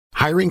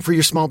Hiring for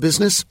your small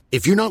business?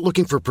 If you're not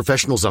looking for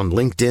professionals on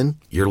LinkedIn,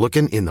 you're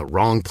looking in the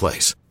wrong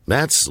place.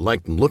 That's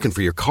like looking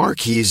for your car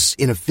keys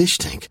in a fish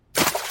tank.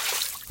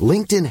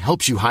 LinkedIn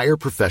helps you hire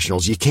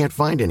professionals you can't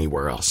find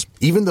anywhere else,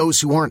 even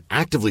those who aren't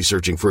actively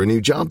searching for a new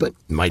job but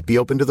might be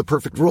open to the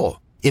perfect role.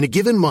 In a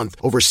given month,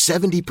 over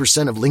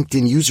 70% of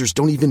LinkedIn users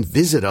don't even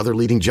visit other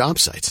leading job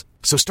sites.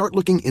 So start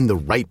looking in the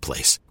right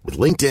place. With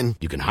LinkedIn,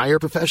 you can hire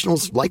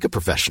professionals like a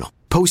professional.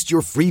 Post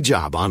your free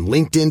job on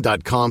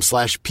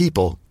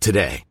linkedin.com/people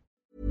today.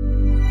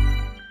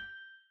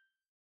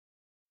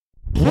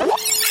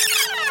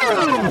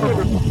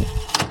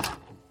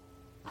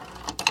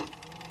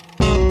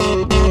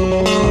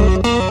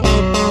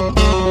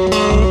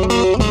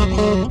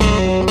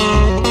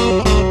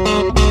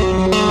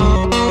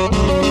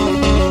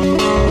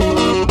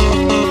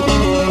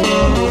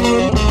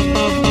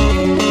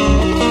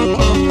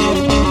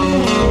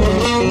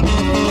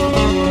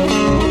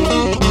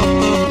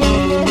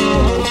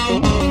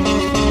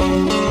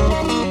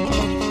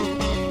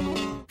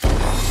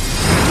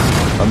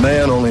 A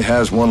man only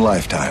has one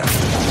lifetime,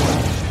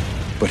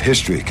 but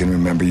history can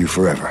remember you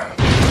forever.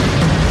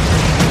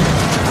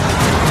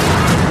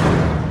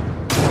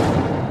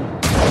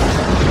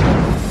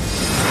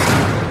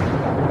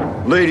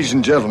 Ladies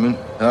and gentlemen,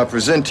 I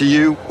present to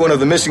you one of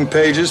the missing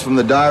pages from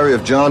the diary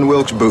of John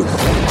Wilkes Booth.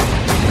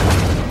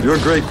 Your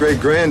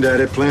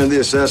great-great-granddaddy planned the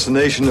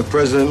assassination of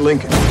President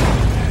Lincoln.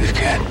 It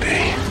can't be.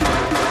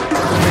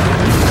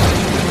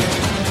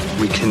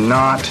 We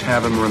cannot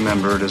have him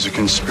remembered as a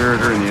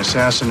conspirator in the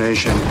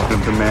assassination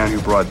of the man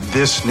who brought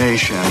this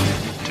nation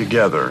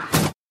together.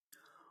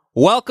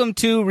 Welcome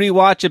to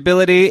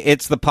Rewatchability.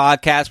 It's the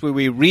podcast where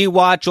we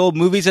rewatch old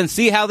movies and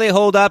see how they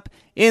hold up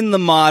in the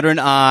modern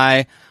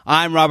eye.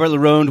 I'm Robert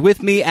Larone.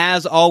 With me,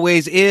 as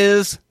always,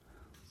 is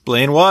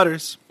Blaine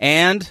Waters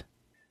and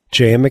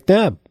J.M.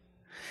 McNabb.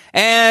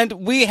 And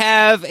we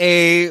have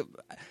a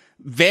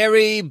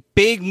very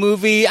big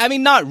movie. I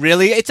mean, not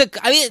really. Is it?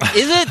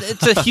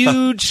 It's a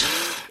huge.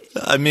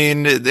 I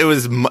mean, it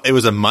was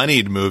a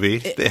moneyed movie.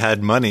 They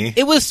had money.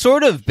 It was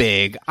sort of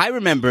big. I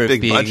remember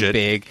it being budget.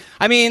 Big.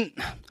 I mean,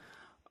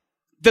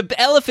 the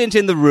elephant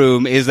in the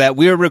room is that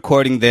we're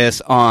recording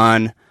this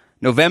on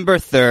November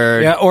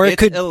 3rd. Yeah, or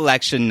it's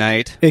election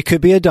night. It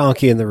could be a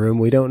donkey in the room.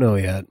 We don't know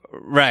yet.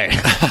 Right.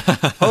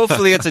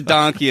 Hopefully it's a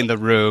donkey in the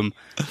room.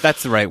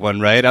 That's the right one,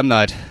 right? I'm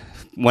not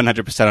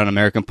 100% on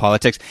American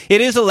politics. It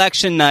is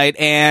election night,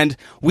 and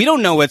we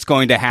don't know what's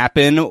going to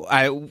happen.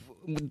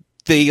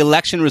 The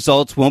election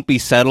results won't be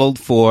settled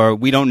for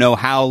we don't know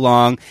how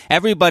long.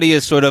 Everybody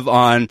is sort of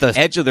on the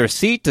edge of their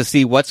seat to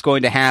see what's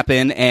going to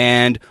happen,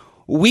 and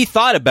we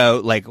thought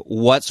about, like,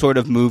 what sort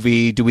of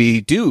movie do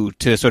we do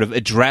to sort of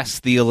address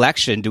the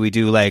election? Do we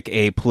do, like,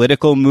 a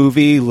political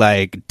movie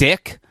like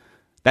Dick?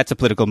 That's a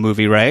political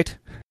movie, right?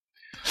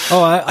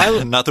 Oh,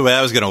 I not the way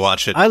I was going to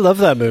watch it. I love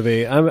that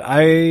movie.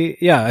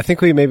 I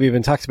think we maybe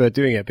even talked about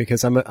doing it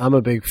because I'm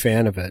a big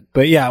fan of it.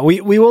 But yeah,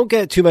 we won't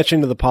get too much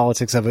into the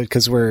politics of it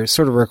because we're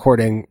sort of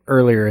recording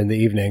earlier in the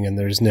evening and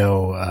there's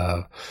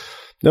no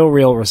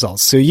real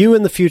results. So you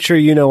in the future,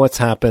 you know what's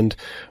happened.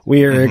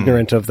 We are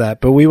ignorant of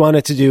that, but we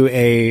wanted to do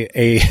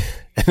an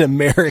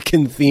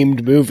American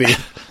themed movie.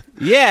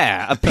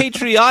 Yeah, a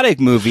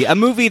patriotic movie, a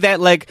movie that,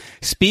 like,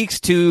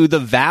 speaks to the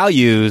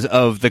values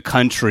of the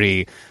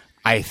country,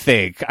 I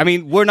think. I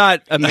mean, we're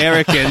not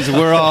Americans,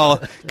 we're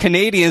all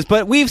Canadians,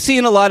 but we've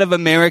seen a lot of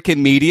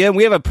American media, and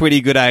we have a pretty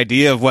good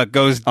idea of what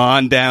goes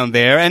on down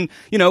there. And,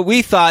 you know,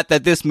 we thought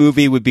that this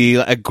movie would be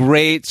a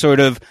great sort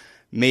of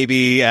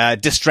maybe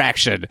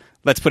distraction.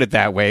 Let's put it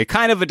that way.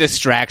 Kind of a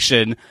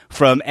distraction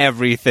from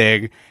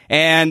everything.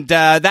 And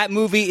that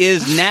movie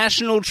is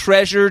National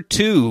Treasure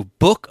 2,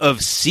 Book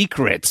of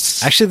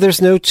Secrets. Actually,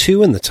 there's no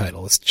 2 in the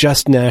title. It's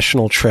just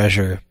National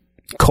Treasure,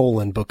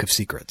 Book of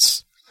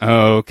Secrets.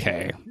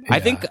 Okay. Yeah.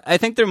 I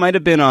think there might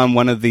have been on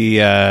one of the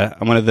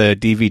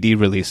DVD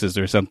releases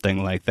or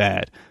something like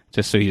that,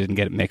 just so you didn't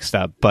get it mixed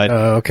up. But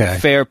okay.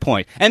 Fair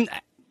point. And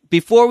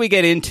before we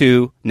get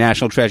into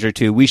National Treasure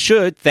 2, we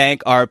should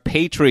thank our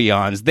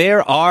Patreons.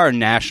 They're our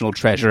National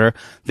Treasure.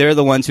 They're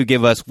the ones who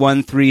give us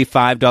 $1, $3,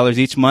 $5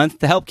 each month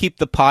to help keep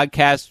the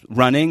podcast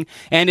running.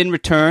 And in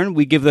return,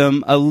 we give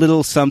them a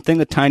little something,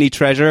 a tiny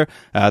treasure,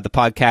 the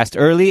podcast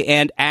early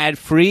and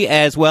ad-free,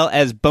 as well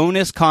as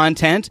bonus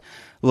content.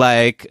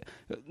 Like,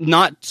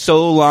 not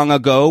so long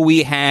ago,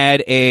 we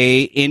had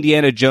a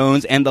Indiana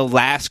Jones and the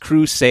Last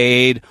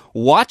Crusade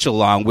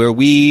watch-along where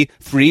we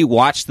three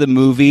watched the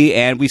movie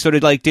and we sort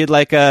of like did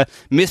like a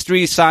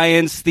Mystery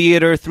Science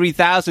Theater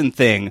 3000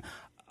 thing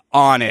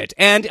on it.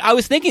 And I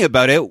was thinking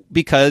about it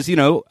because, you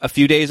know, a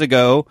few days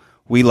ago,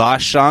 we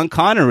lost Sean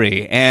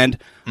Connery, and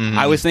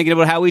I was thinking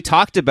about how we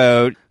talked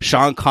about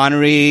Sean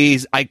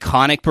Connery's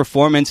iconic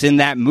performance in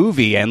that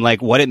movie and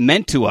like what it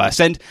meant to us.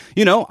 And,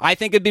 you know, I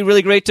think it'd be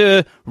really great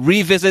to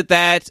revisit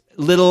that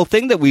little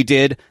thing that we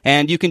did,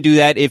 and you can do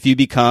that if you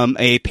become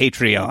a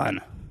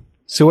Patreon.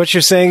 So what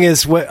you're saying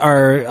is what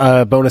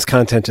our bonus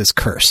content is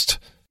cursed.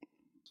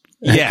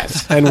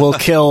 Yes. And we'll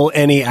kill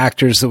any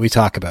actors that we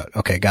talk about.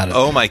 Okay, got it.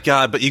 Oh my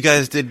God, but you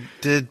guys did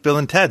Bill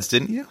and Ted's,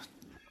 didn't you?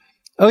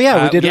 Oh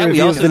yeah, we did a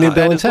review of also the new saw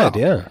Bill that and as well.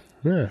 Ted.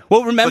 Yeah.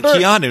 Well, remember, But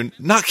Keanu,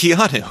 not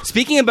Keanu.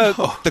 speaking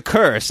about the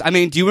curse, I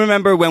mean, do you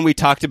remember when we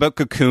talked about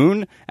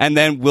Cocoon and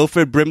then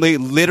Wilford Brimley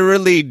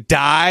literally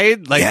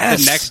died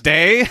the next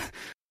day?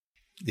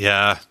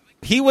 Yeah.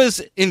 He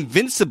was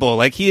invincible,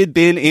 like he had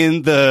been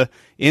in the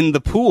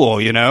pool,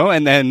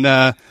 and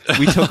then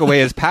we took away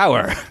his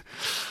power.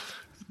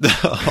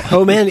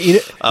 Oh man, you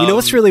know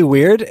what's really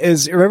weird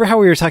is, remember how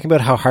we were talking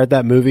about how hard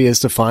that movie is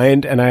to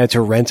find, and I had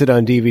to rent it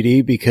on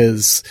DVD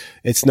because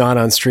it's not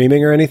on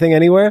streaming or anything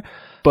anywhere?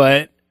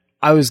 But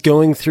I was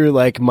going through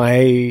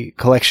my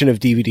collection of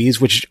DVDs,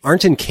 which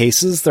aren't in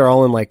cases. They're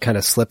all in kind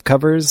of slip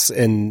covers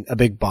in a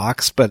big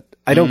box, but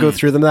I don't go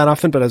through them that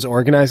often, but I was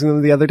organizing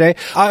them the other day.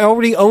 I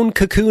already own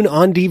Cocoon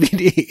on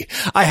DVD.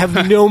 I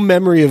have no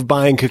memory of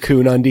buying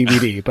Cocoon on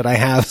DVD, but I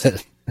have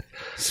it.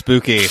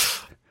 Spooky.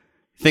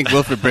 Think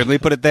Wilford Brimley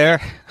put it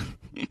there?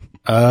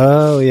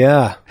 Oh,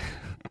 yeah.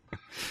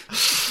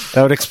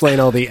 That would explain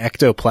all the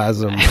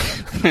ectoplasm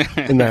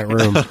in that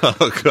room.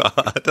 Oh,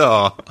 God.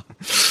 Oh.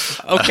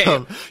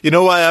 Okay. You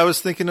know why I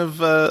was thinking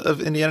of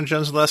Indiana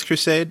Jones and the Last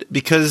Crusade?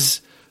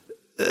 Because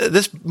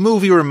this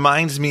movie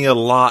reminds me a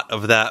lot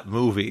of that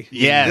movie.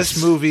 Yes.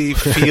 This movie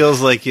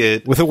feels like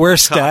it... With a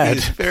worse dad.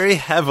 copies very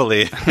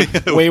heavily.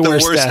 Way With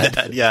worse the worst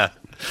dad. Yeah.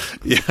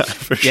 Yeah,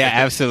 for sure. Yeah,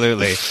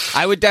 absolutely.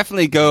 I would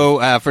definitely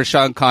go for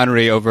Sean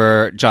Connery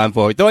over Jon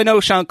Voight, though I know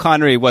Sean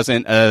Connery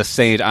wasn't a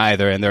saint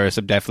either, and there are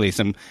definitely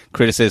some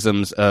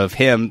criticisms of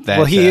him.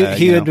 That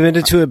he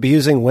admitted to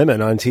abusing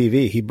women on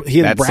TV. He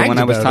had that's bragged the one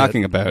I was about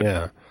talking it.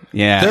 about.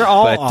 Yeah, they're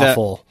all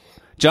awful.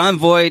 Jon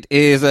Voight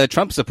is a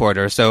Trump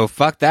supporter, so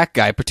fuck that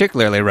guy,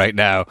 particularly right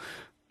now.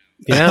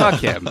 Yeah, Fuck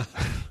him.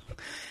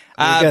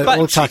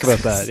 we'll talk about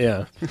that.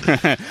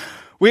 Yeah,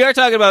 we are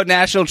talking about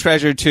National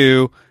Treasure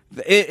 2.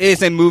 It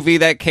is a movie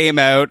that came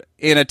out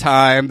in a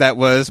time that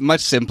was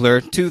much simpler,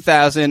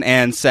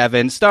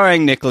 2007,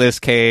 starring Nicolas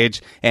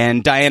Cage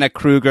and Diana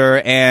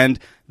Kruger and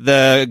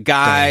the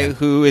guy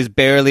who is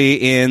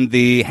barely in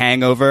The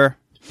Hangover.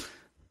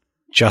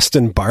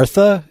 Justin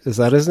Bartha, is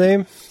that his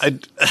name?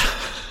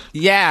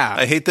 Yeah.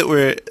 I hate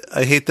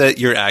that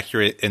you're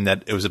accurate in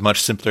that it was a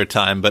much simpler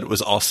time, but it was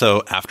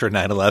also after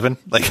 9/11.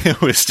 It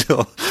was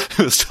still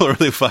a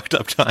really fucked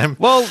up time.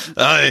 Well,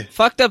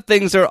 fucked up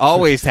things are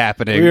always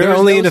happening. We're There's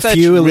only no in a such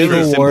few really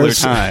illegal simpler wars.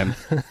 Time.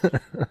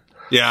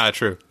 Yeah,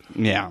 true.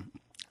 Yeah.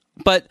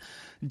 But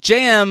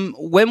JM,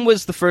 when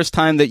was the first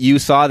time that you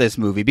saw this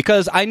movie?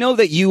 Because I know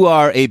that you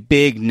are a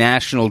big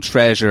National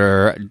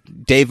Treasure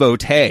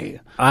devotee.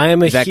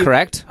 Is that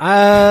correct?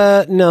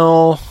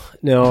 No.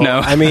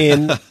 I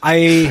mean,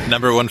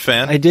 Number one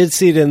fan? I did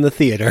see it in the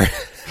theater.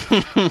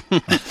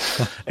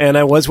 And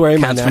I was wearing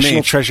my Counts for National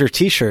me. Treasure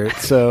t-shirt,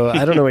 so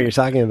I don't know what you're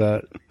talking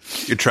about.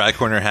 Your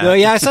tri-corner hat. No,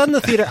 yeah, I saw it in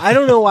the theater. I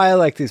don't know why I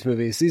like these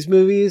movies. These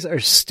movies are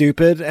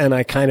stupid, and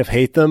I kind of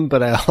hate them,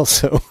 but I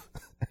also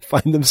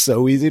find them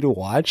so easy to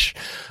watch.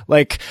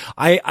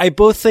 I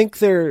both think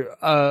they're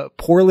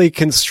poorly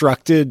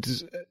constructed,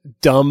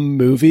 dumb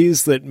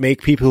movies that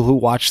make people who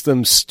watch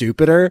them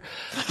stupider,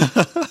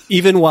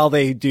 even while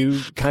they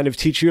do kind of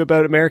teach you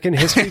about American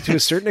history to a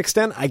certain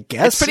extent, I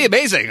guess. It's pretty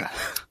amazing.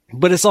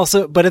 But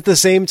but at the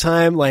same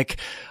time,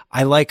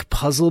 I like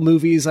puzzle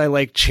movies. I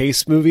like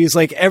chase movies.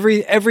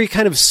 Every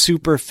kind of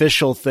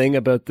superficial thing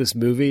about this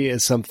movie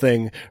is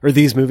something, or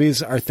these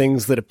movies are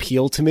things that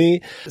appeal to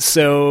me.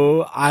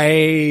 So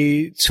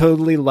I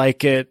totally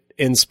like it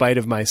in spite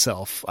of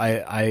myself.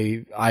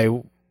 I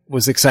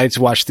was excited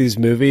to watch these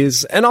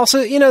movies, and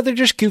also, they're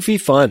just goofy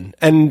fun.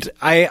 And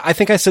I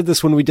think I said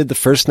this when we did the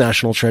first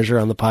National Treasure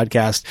on the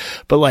podcast,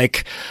 but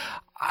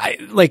I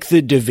like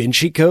the Da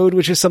Vinci Code,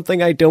 which is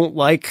something I don't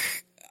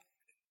like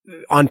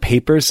on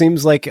paper.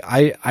 Seems like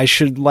I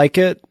should like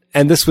it.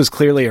 And this was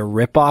clearly a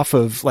ripoff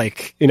of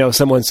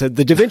someone said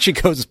the Da Vinci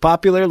Code is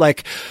popular.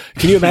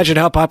 Can you imagine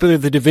how popular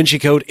the Da Vinci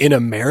Code in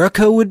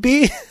America would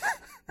be?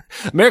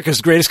 America's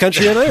the greatest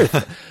country on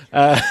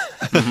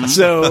earth.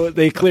 So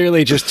they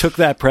clearly just took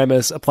that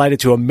premise, applied it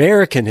to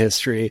American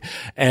history,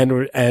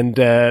 and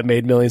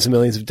made millions and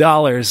millions of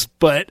dollars.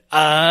 But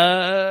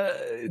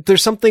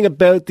there's something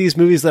about these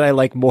movies that I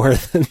like more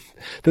than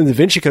the Da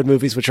Vinci Code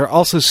movies, which are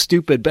also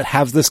stupid, but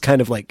have this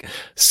kind of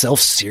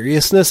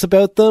self-seriousness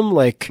about them.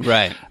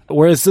 Right.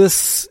 Whereas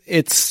this,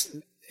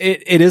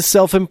 it is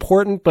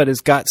self-important, but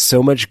it's got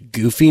so much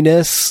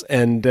goofiness,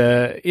 and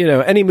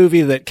any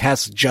movie that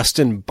casts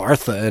Justin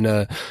Bartha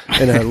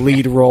in a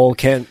lead role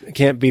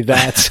can't be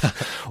that,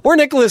 or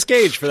Nicolas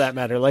Cage for that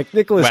matter.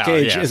 Nicolas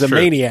Cage is a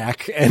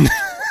maniac, and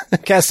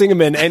casting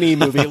him in any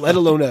movie, let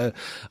alone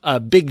a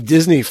big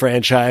Disney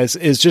franchise,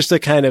 is just a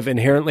kind of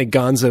inherently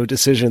gonzo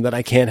decision that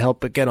I can't help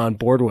but get on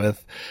board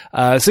with.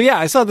 So yeah,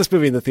 I saw this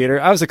movie in the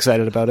theater. I was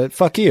excited about it.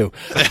 Fuck you.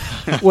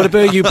 What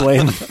about you,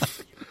 Blaine?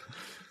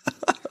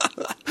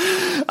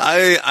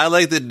 I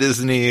like that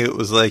Disney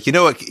was like, you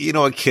know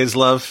what kids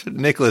love?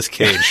 Nicolas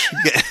Cage.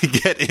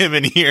 get him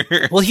in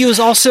here. Well, he was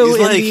also He's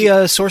in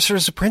the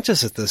Sorcerer's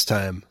Apprentice at this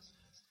time.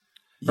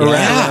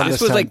 around this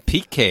this was time. like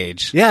peak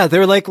Cage. Yeah, they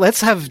were like,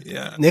 let's have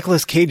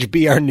Nicolas Cage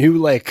be our new,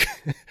 like,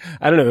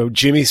 I don't know,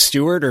 Jimmy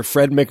Stewart or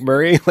Fred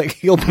McMurray. Like,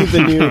 he'll be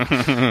the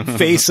new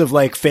face of,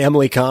 like,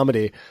 family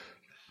comedy.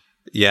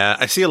 Yeah,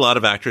 I see a lot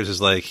of actors as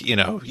like, you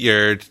know,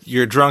 your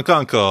drunk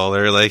uncle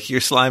or like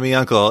your slimy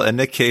uncle, and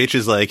Nick Cage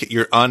is like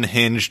your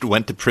unhinged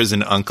went to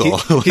prison uncle.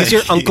 He's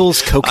your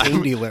uncle's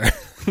cocaine dealer.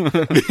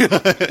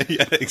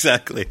 Yeah,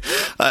 exactly.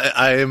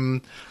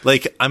 I'm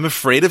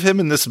afraid of him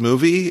in this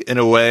movie in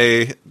a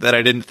way that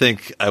I didn't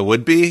think I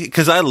would be,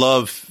 because I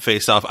love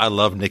Face Off. I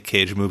love Nick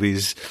Cage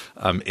movies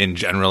in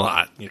general.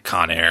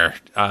 Con Air,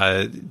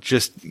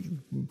 just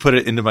put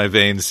it into my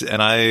veins,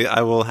 and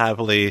I will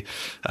happily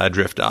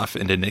drift off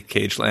into Nick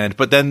Cage land.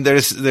 But then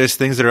there's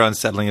things that are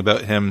unsettling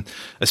about him,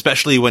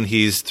 especially when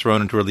he's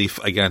thrown into relief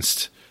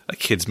against a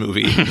kids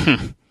movie.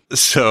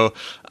 So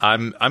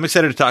I'm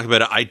excited to talk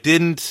about it. I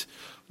didn't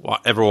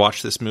ever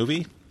watch this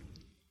movie.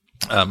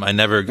 I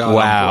never got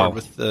on board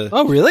with the.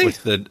 Oh, really?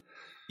 With the,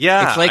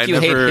 yeah, It's like you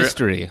hate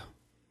history.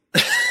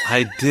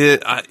 I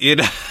did.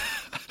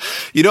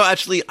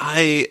 Actually,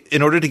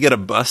 in order to get a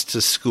bus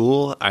to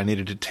school, I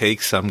needed to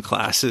take some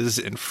classes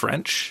in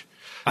French.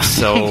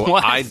 So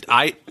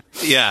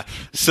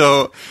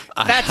So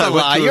that's a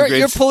lie.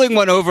 You're pulling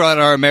one over on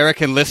our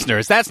American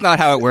listeners. That's not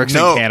how it works in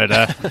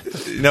Canada.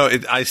 No,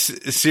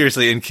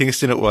 seriously, in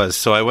Kingston it was.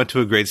 So I went to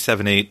a grade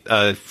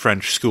 7-8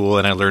 French school,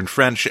 and I learned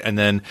French. And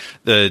then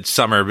the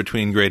summer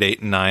between grade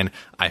 8 and 9,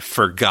 I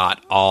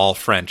forgot all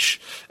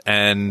French.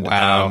 And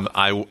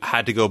I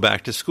had to go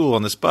back to school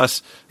on this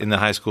bus in the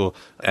high school,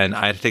 and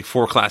I had to take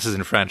 4 classes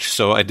in French.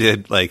 So I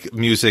did like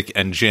music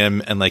and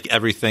gym and like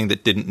everything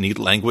that didn't need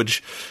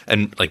language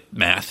and like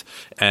math.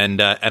 And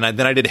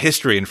then I did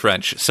history in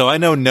French. So I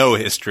know no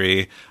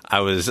history.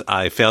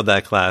 I failed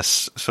that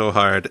class so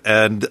hard.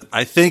 And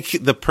I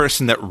think the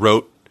person that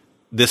wrote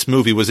this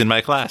movie was in my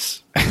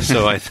class.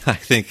 So I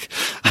think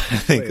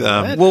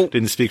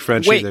didn't speak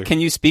French either. Wait, can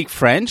you speak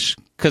French?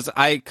 Because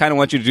I kind of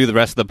want you to do the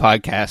rest of the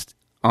podcast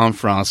en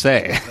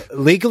français.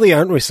 Legally,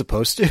 aren't we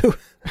supposed to?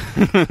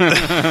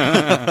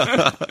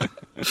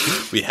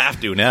 We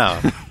have to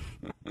now.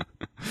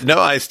 No,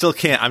 I still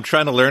can't. I'm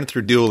trying to learn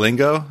through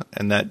Duolingo,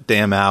 and that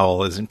damn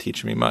owl isn't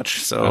teaching me much.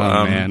 So,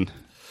 man.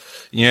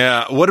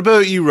 Yeah. What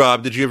about you,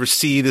 Rob? Did you ever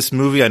see this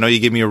movie? I know you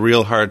gave me a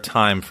real hard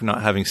time for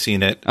not having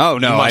seen it. Oh,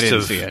 no, I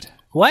didn't see it.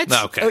 What?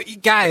 Okay. Oh,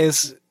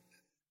 guys,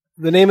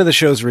 the name of the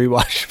show is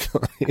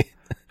Rewatchability.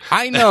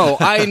 I know.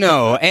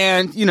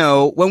 And,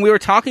 when we were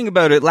talking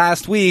about it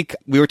last week,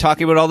 we were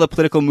talking about all the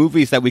political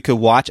movies that we could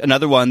watch.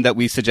 Another one that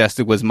we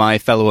suggested was My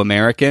Fellow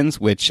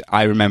Americans, which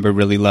I remember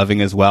really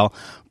loving as well.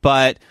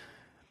 But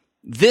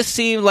this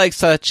seemed like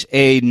such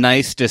a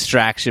nice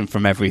distraction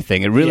from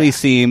everything. It really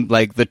seemed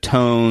like the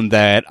tone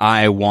that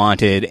I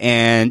wanted.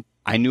 And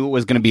I knew it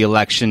was going to be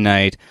election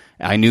night.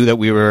 I knew that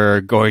we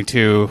were going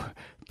to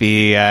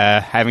be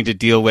having to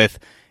deal with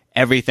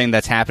everything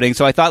that's happening.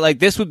 So I thought like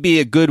this would be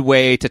a good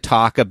way to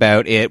talk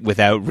about it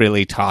without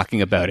really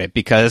talking about it,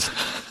 because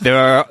there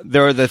are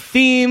the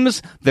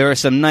themes, there are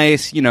some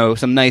nice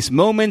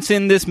moments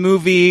in this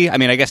movie. I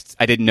mean, I guess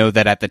I didn't know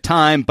that at the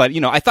time, but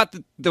I thought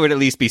that there would at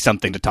least be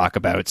something to talk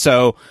about.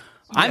 So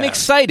I'm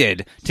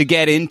excited to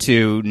get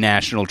into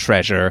National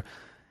Treasure,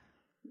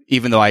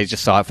 even though I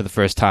just saw it for the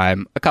first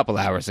time a couple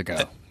hours ago.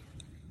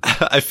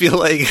 I feel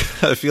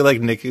like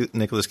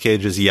Nicolas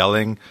Cage is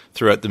yelling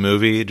throughout the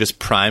movie. It just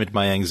primed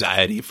my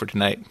anxiety for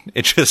tonight.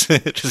 It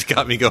just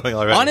got me going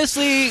already.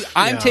 Honestly,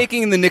 I'm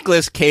taking the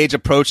Nicolas Cage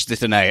approach to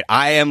tonight.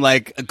 I am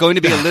like going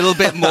to be a little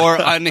bit more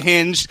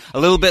unhinged,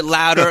 a little bit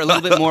louder, a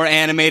little bit more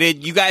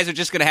animated. You guys are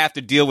just going to have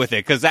to deal with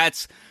it, because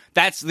that's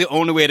the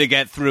only way to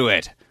get through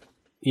it.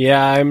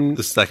 Yeah, I'm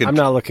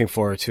not looking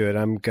forward to it.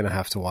 I'm going to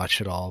have to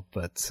watch it all,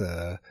 but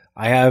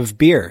I have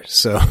beer,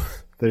 so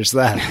there's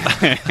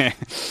that.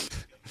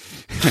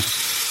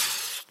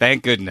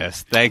 Thank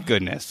goodness.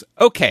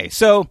 Okay,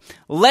 so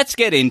let's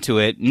get into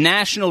it.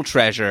 National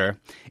Treasure.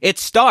 It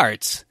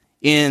starts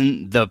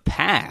in the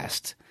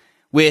past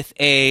with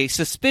a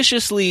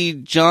suspiciously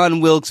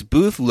John Wilkes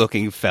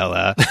Booth-looking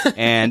fella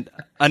and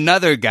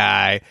another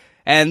guy,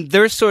 and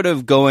they're sort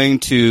of going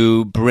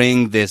to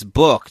bring this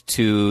book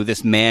to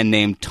this man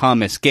named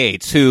Thomas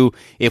Gates, who,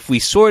 if we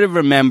sort of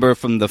remember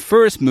from the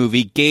first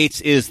movie,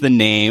 Gates is the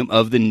name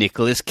of the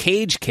Nicolas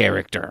Cage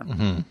character.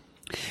 Mm-hmm.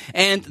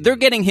 And they're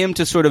getting him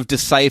to sort of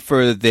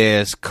decipher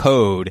this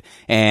code.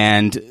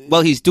 And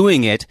while he's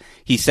doing it,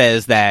 he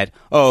says that,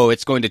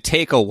 it's going to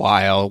take a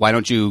while. Why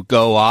don't you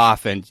go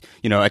off and,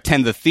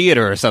 attend the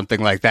theater or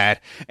something like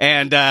that?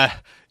 And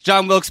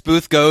John Wilkes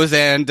Booth goes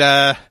and,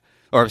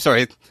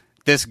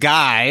 this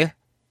guy,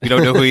 we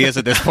don't know who he is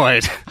at this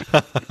point.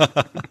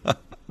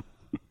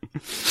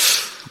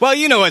 Well,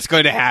 you know what's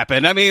going to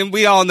happen. I mean,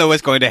 we all know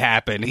what's going to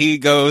happen. He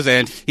goes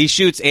and he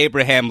shoots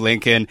Abraham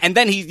Lincoln, and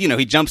then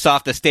he jumps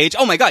off the stage.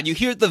 Oh my God, you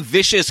hear the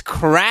vicious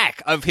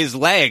crack of his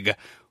leg,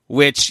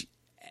 which,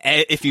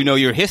 if you know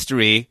your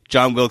history,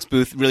 John Wilkes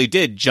Booth really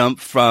did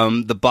jump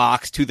from the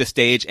box to the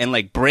stage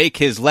and break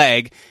his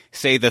leg,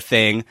 say the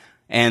thing,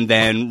 and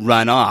then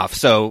run off.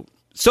 So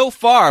so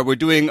far, we're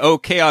doing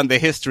okay on the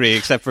history,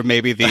 except for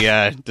maybe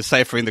the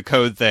deciphering the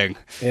code thing.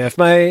 Yeah, if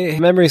my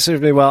memory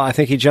serves me well, I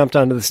think he jumped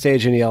onto the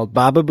stage and yelled,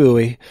 Baba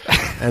Booey.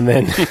 And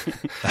then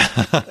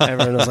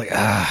everyone was like,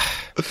 ah.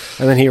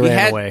 And then he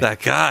ran away.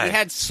 That guy. He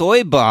had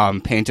soy bomb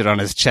painted on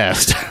his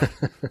chest.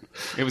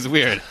 It was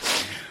weird.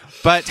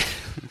 But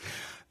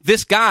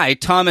this guy,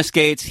 Thomas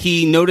Gates,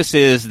 he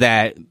notices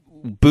that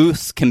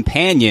Booth's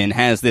companion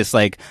has this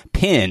like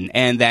pin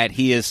and that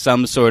he is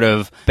some sort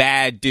of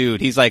bad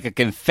dude. He's like a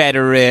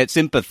Confederate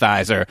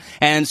sympathizer.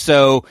 And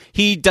so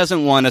he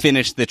doesn't want to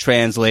finish the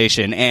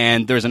translation,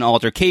 and there's an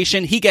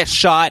altercation. He gets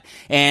shot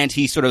and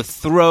he sort of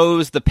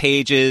throws the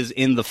pages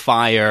in the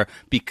fire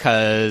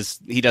because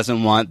he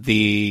doesn't want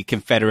the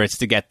Confederates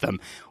to get them.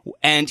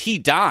 And he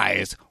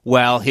dies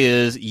while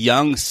his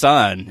young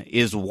son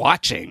is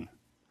watching.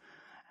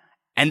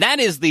 And that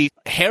is the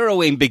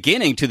harrowing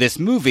beginning to this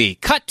movie.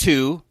 Cut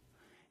to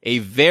a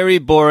very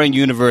boring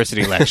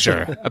university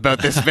lecture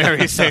about this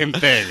very same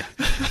thing.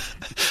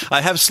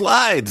 I have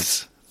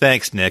slides.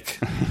 Thanks, Nick.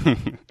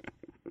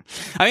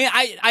 I mean,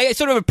 I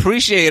sort of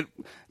appreciate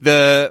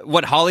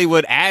what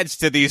Hollywood adds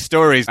to these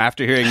stories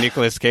after hearing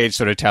Nicolas Cage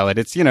sort of tell it.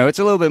 It's, it's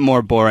a little bit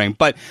more boring,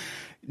 but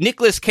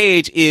Nicolas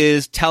Cage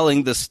is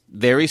telling this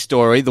very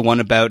story, the one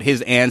about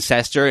his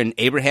ancestor and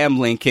Abraham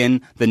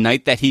Lincoln, the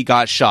night that he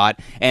got shot,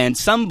 and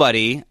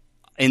somebody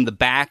in the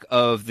back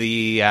of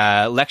the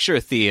lecture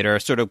theater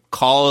sort of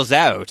calls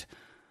out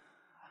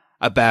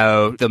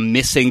about the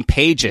missing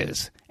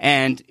pages,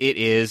 and it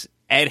is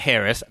Ed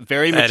Harris,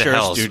 very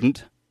mature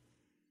student.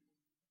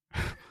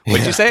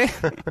 What'd you say?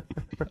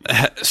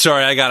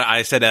 Sorry,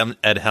 I said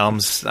Ed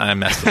Helms. I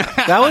messed it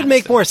up. That would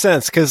make more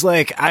sense because,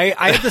 like,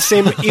 I had the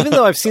same. Even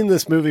though I've seen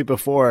this movie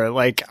before,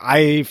 like,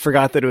 I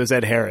forgot that it was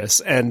Ed Harris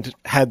and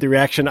had the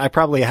reaction I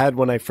probably had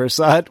when I first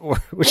saw it,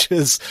 which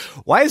is,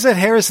 why is Ed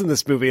Harris in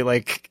this movie?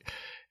 Like,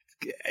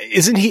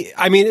 isn't he?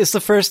 I mean, it's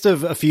the first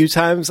of a few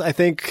times I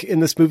think in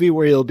this movie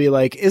where you'll be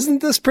like,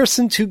 isn't this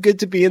person too good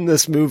to be in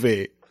this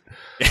movie?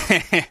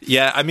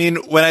 Yeah, I mean,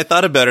 when I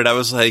thought about it, I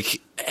was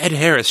like, Ed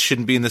Harris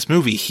shouldn't be in this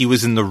movie. He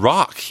was in The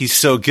Rock. He's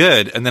so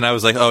good. And then I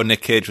was like, oh,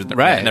 Nick Cage was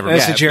right. Never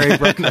It's a Jerry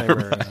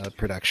Bruckheimer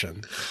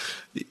production.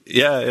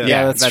 Yeah,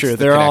 that's true.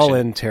 They're all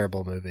in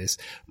terrible movies.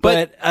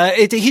 But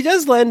he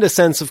does lend a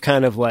sense of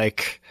kind of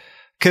like,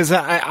 because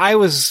I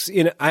was,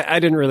 I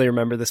didn't really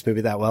remember this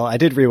movie that well. I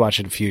did rewatch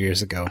it a few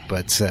years ago,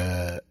 but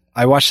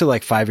I watched it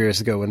like 5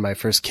 years ago when my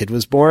first kid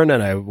was born,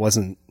 and I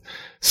wasn't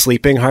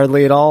sleeping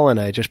hardly at all, and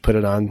I just put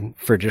it on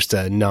for just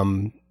a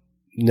numb,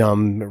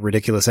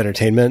 ridiculous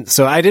entertainment.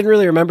 So I didn't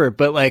really remember,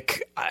 but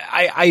like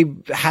I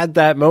had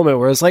that moment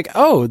where I was like,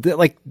 oh,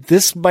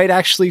 this might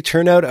actually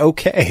turn out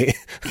okay.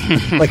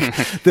 Like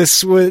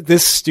this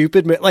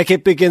stupid, like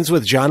it begins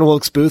with John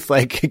Wilkes Booth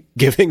like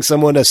giving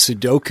someone a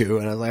Sudoku,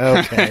 and I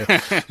was like,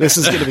 okay, this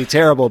is going to be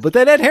terrible. But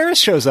then Ed Harris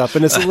shows up,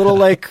 and it's a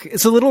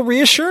little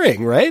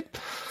reassuring, right?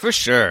 For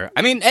sure.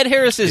 I mean, Ed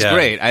Harris is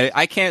great.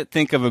 I can't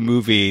think of a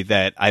movie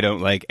that I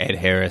don't like Ed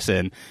Harris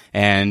in.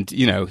 And,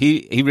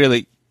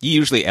 he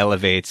usually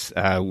elevates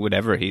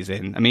whatever he's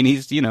in. I mean,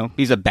 he's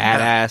a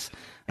badass,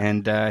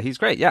 and he's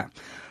great, yeah.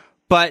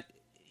 But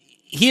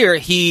here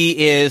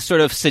he is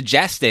sort of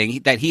suggesting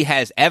that he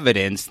has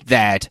evidence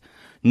that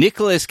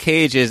Nicolas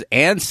Cage's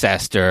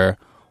ancestor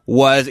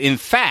was, in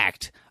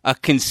fact, a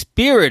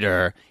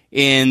conspirator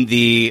in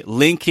the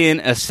Lincoln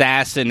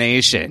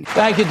assassination.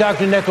 Thank you,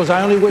 Dr. Nichols.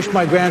 I only wish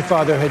my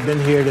grandfather had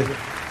been here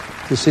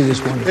to see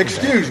this wonderful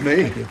Excuse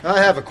me. I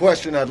have a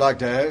question I'd like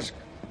to ask.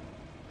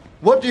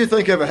 What do you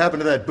think ever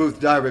happened to that Booth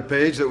diary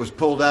page that was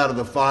pulled out of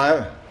the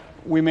fire?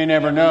 We may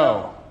never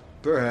know.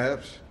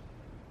 Perhaps.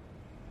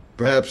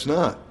 Perhaps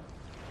not.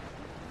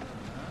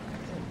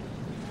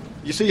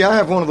 You see, I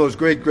have one of those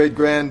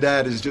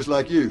great-great-granddaddies just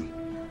like you.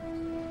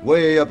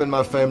 Way up in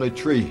my family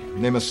tree,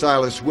 named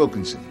Silas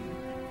Wilkinson.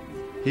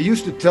 He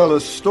used to tell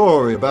a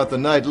story about the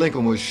night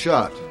Lincoln was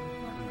shot.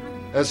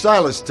 As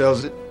Silas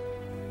tells it,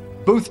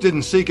 Booth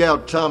didn't seek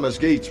out Thomas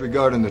Gates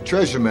regarding the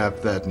treasure map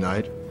that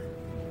night.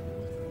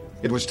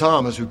 It was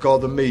Thomas who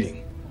called the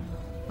meeting.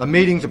 A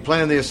meeting to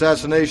plan the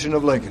assassination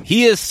of Lincoln.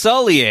 He is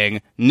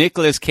sullying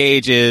Nicolas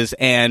Cage's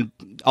and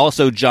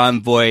also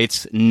John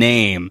Voight's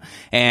name.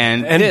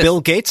 And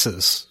Bill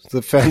Gates's,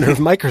 the founder of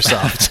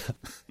Microsoft.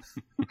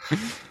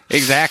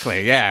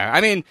 Exactly, yeah.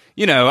 I mean,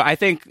 I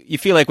think you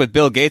feel like with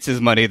Bill Gates'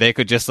 money, they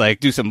could just like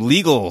do some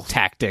legal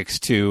tactics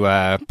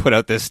to put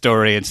out this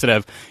story instead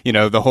of,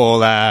 the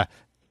whole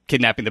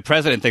kidnapping the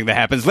president thing that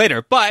happens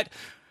later. But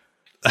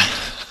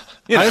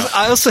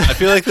I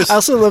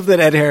also love that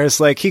Ed Harris,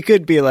 like, he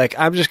could be like,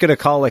 I'm just going to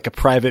call like a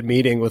private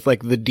meeting with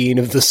like the dean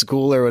of the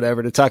school or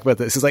whatever to talk about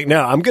this. He's like,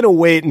 no, I'm going to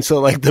wait until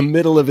like the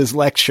middle of his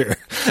lecture.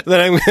 Then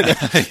I'm going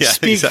to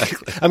speak.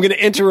 Exactly. I'm going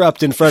to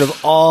interrupt in front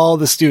of all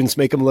the students,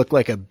 make him look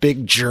like a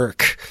big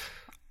jerk.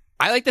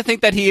 I like to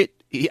think that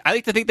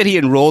he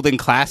enrolled in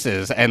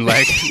classes and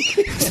like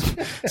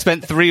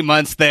spent 3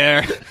 months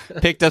there,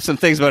 picked up some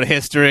things about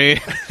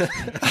history.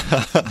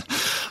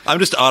 I'm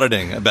just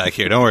auditing back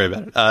here. Don't worry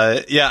about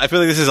it. Yeah, I feel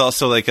like this is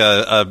also like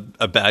a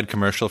bad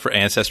commercial for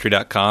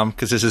Ancestry.com,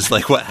 because this is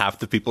like what half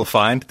the people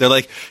find. They're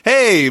like,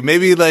 hey,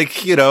 maybe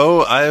like,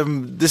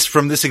 I'm this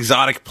from this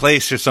exotic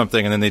place or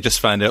something. And then they just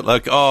find out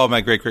like, oh,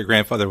 my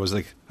great-great-grandfather was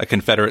like a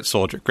Confederate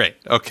soldier. Great.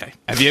 Okay.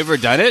 Have you ever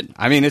done it?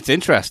 I mean, it's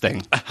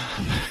interesting.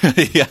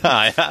 Yeah,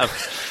 I have.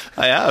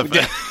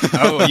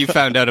 Oh, you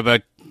found out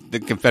about the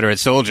Confederate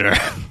soldier.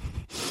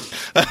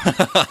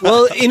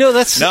 Well,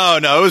 that's... No,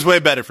 it was way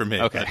better for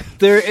me. Okay.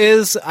 There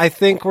is, I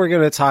think we're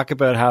going to talk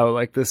about how,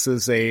 like, this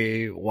is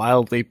a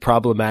wildly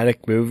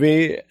problematic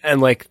movie,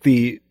 and, like,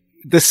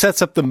 this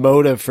sets up the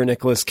motive for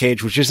Nicolas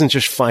Cage, which isn't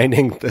just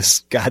finding this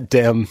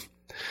goddamn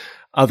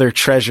other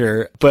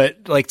treasure, but,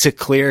 like, to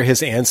clear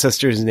his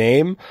ancestor's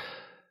name.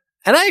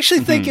 And I actually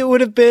think it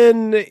would have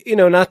been,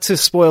 not to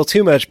spoil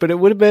too much, but it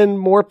would have been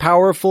more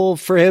powerful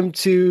for him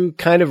to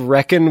kind of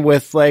reckon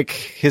with like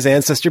his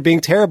ancestor being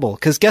terrible.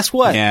 Cause guess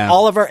what? Yeah.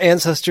 All of our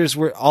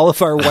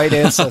white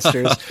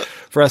ancestors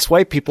for us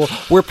white people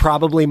were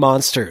probably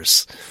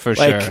monsters. For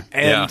sure. And,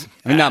 Yeah.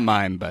 I mean, not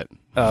mine, but.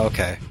 Oh,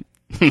 okay.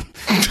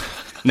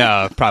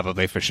 No,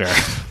 probably for sure.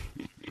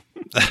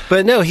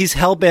 But no, he's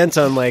hell bent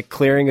on like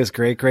clearing his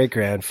great great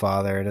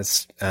grandfather. And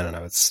I don't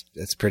know,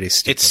 it's pretty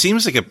stupid. It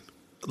seems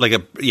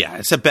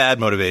it's a bad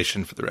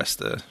motivation for the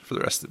rest of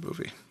the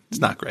movie. It's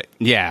not great.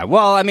 Yeah,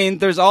 well, I mean,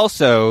 there's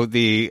also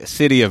the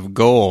City of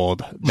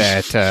Gold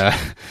that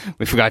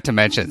we forgot to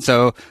mention.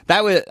 So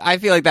I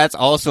feel like that's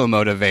also a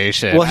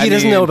motivation. Well, he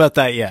doesn't know about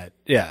that yet.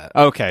 Yeah.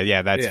 Okay,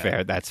 yeah, that's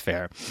fair. That's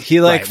fair. He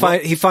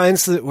he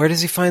finds where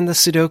does he find the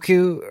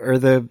Sudoku or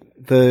the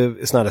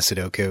it's not a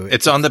Sudoku.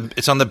 It's on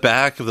the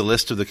back of the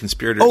list of the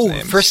conspirators'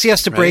 names. First he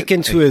has to break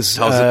into his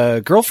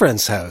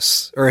girlfriend's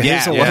house or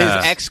his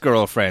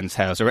ex-girlfriend's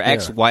house or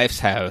ex-wife's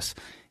house.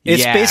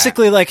 It's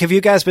basically like, have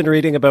you guys been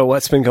reading about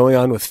what's been going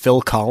on with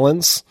Phil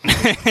Collins?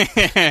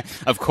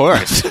 Of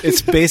course.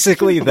 It's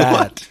basically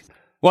that.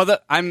 Well,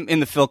 I'm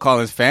in the Phil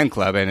Collins fan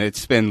club, and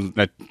it's been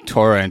a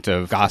torrent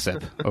of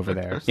gossip over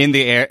there. In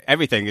the air,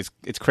 everything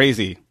it's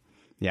crazy.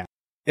 Yeah,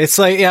 it's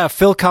like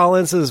Phil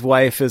Collins'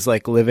 wife is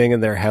like living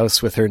in their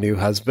house with her new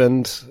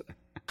husband,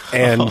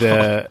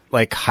 and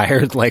like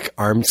hired like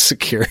armed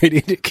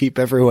security to keep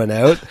everyone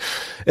out.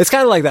 It's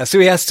kind of like that. So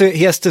he has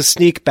to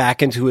sneak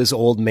back into his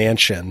old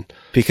mansion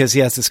because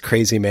he has this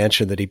crazy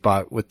mansion that he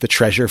bought with the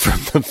treasure from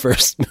the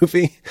first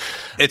movie.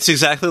 It's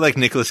exactly like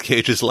Nicolas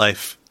Cage's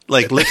life.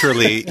 Like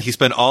literally, he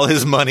spent all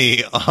his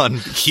money on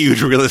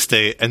huge real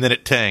estate, and then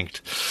it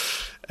tanked.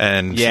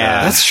 And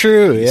that's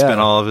true. He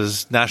spent all of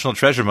his national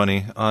treasure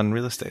money on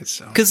real estate.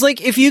 So, because like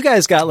if you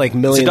guys got like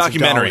millions, it's a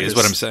documentary, of dollars, is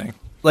what I'm saying.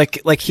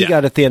 Like he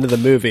got at the end of the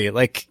movie.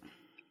 Like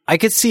I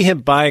could see him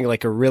buying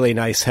like a really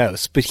nice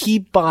house, but he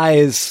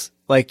buys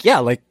like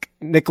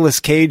Nicolas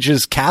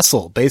Cage's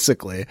castle,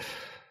 basically.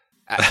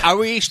 Are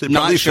we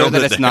not sure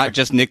that it's not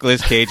just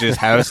Nicolas Cage's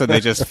house and they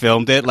just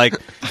filmed it? Like,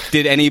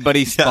 did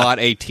anybody spot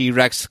a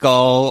T-Rex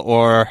skull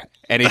or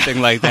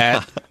anything like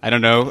that? I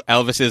don't know,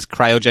 Elvis's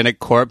cryogenic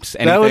corpse,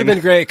 anything? That would have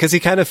been great, because he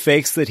kind of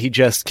fakes that he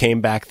just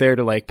came back there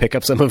to, like, pick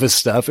up some of his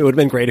stuff. It would have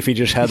been great if he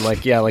just had,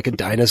 like, like a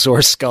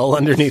dinosaur skull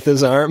underneath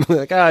his arm.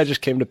 Like, I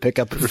just came to pick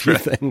up a few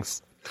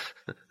things.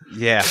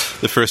 Yeah.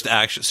 The first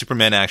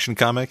Superman action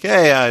comic.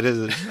 Hey,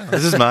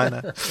 this is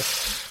mine.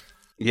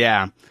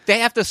 Yeah. They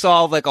have to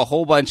solve like a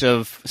whole bunch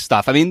of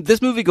stuff. I mean,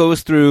 this movie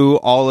goes through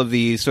all of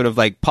these sort of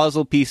like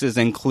puzzle pieces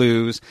and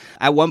clues.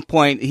 At one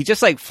point, he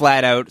just like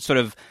flat out sort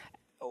of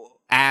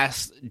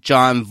asked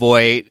Jon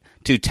Voight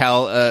to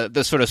tell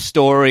the sort of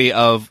story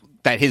of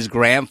that his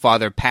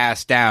grandfather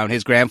passed down.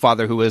 His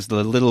grandfather, who was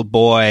the little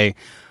boy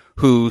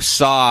who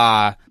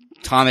saw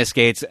Thomas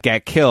Gates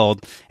get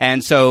killed.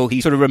 And so he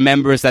sort of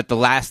remembers that the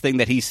last thing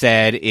that he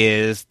said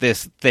is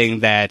this thing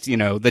that,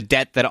 the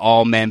debt that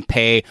all men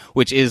pay,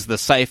 which is the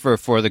cipher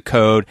for the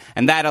code.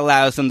 And that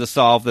allows them to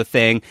solve the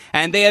thing.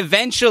 And they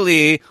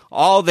eventually,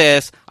 all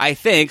this, I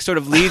think, sort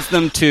of leads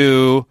them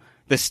to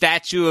the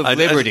Statue of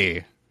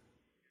Liberty.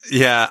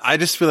 I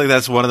just feel like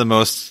that's one of the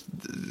most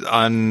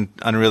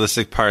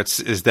unrealistic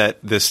parts, is that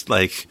this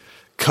like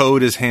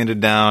code is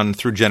handed down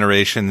through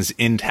generations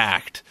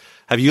intact.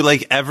 Have you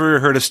like ever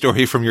heard a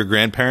story from your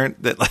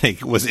grandparent that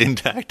like was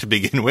intact to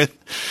begin with?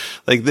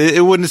 Like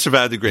it wouldn't have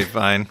survived the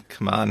grapevine.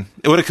 Come on,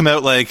 it would have come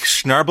out like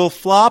Schnarble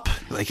Flop.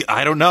 Like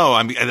I don't know.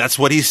 I mean, that's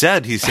what he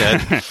said. He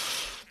said.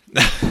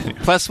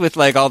 Plus, with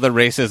like all the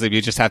racism,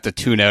 you just have to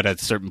tune out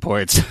at certain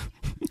points.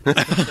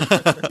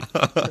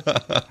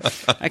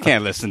 I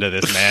can't listen to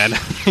this man.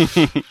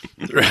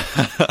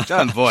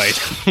 Jon Voight,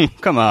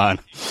 come on.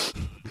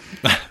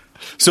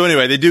 So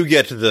anyway, they do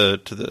get to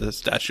the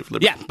Statue of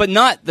Liberty. Yeah, but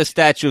not the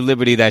Statue of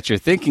Liberty that you're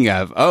thinking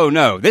of. Oh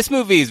no, this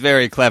movie is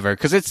very clever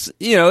because it's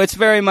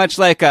very much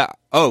like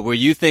were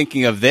you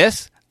thinking of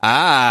this?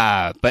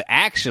 But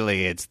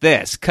actually it's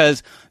this,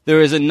 because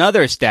there is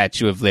another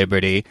Statue of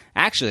Liberty.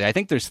 Actually, I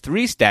think there's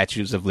 3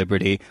 Statues of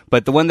Liberty,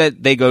 but the one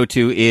that they go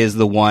to is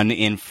the one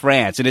in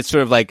France. And it's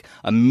sort of like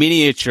a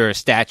miniature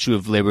Statue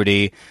of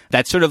Liberty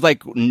that's sort of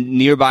like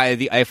nearby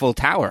the Eiffel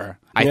Tower.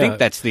 I think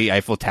that's the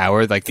Eiffel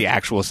Tower, like the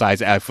actual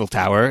size Eiffel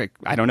Tower.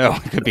 I don't know.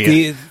 It could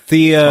be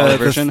smaller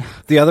version.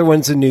 The other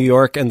one's in New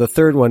York, and the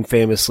third one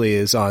famously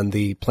is on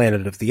the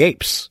Planet of the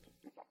Apes.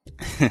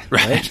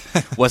 Right?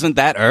 Wasn't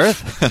that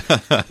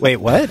Earth? Wait,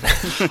 what?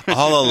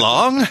 All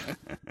along?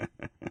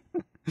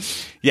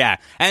 Yeah.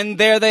 And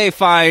there they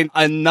find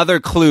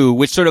another clue,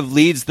 which sort of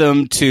leads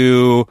them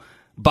to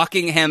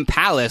Buckingham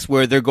Palace,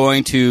 where they're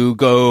going to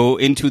go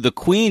into the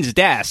Queen's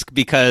desk,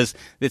 because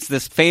it's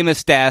this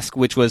famous desk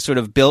which was sort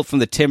of built from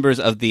the timbers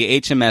of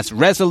the HMS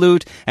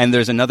Resolute, and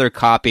there's another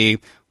copy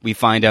we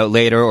find out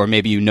later, or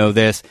maybe you know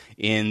this,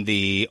 in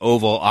the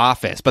Oval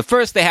Office. But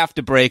first they have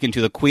to break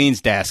into the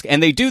Queen's desk,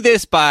 and they do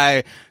this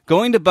by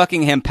going to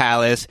Buckingham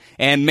Palace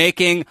and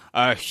making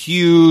a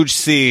huge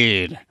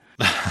scene.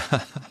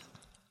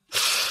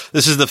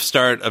 This is the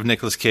start of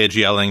Nicolas Cage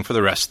yelling for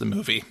the rest of the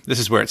movie. This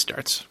is where it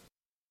starts.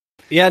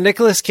 Yeah,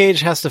 Nicolas Cage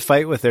has to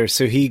fight with her,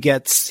 so he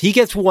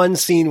gets one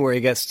scene where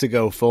he gets to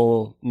go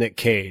full Nick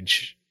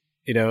Cage.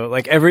 You know,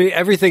 like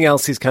everything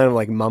else, he's kind of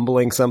like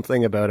mumbling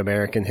something about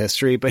American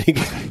history, but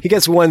he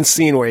gets one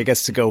scene where he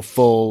gets to go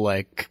full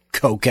like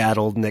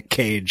coke-addled Nick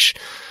Cage,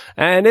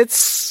 and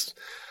it's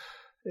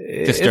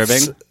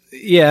disturbing.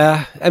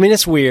 Yeah, I mean,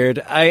 it's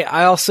weird.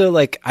 I also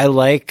like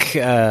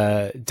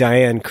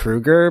Diane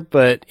Kruger,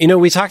 but you know,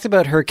 we talked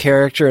about her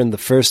character in the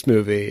first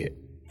movie,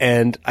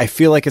 and I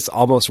feel like it's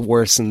almost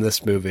worse in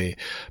this movie,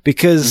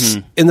 because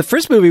in the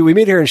first movie we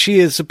meet her and she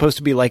is supposed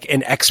to be like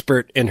an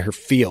expert in her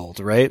field,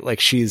 right? Like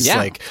she's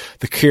like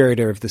the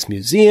curator of this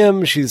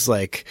museum. She's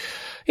like,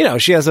 you know,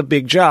 she has a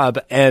big job.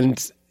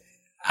 And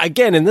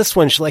again, in this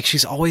one,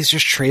 she's always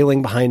just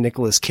trailing behind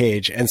Nicolas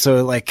Cage. And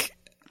so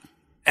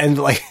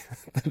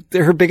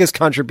her biggest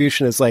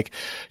contribution is like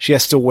she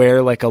has to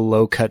wear like a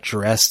low cut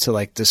dress to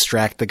like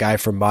distract the guy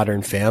from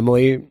Modern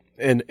Family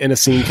in a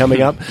scene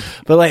coming up.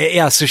 But like,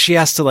 yeah, so she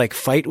has to like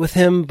fight with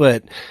him,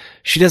 but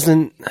she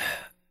doesn't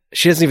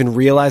even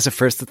realize at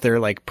first that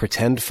they're like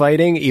pretend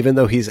fighting, even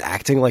though he's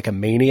acting like a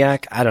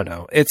maniac. I don't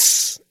know.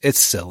 It's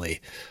silly.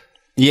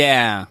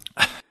 Yeah.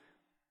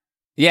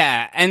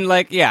 Yeah. And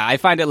like, yeah, I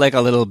find it like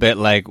a little bit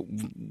like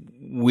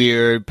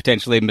weird,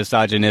 potentially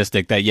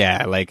misogynistic that,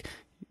 yeah, like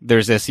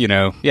there's this, you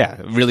know,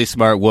 really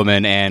smart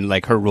woman, and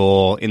like her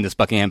role in this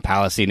Buckingham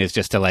Palace scene is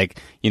just to like,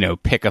 you know,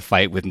 pick a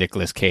fight with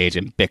Nicolas Cage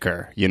and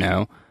bicker, you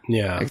know?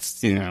 Yeah.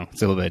 It's, you know,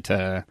 it's a little bit,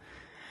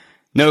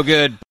 no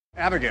good.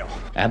 Abigail.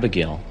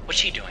 What's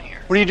she doing here?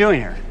 What are you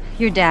doing here?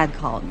 Your dad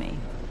called me.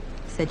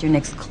 Said your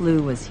next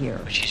clue was here.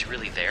 But she's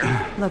really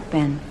there? Look,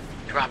 Ben.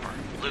 Drop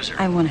her. Lose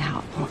her. I want to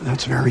help. Well,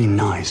 that's very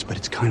nice, but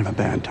it's kind of a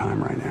bad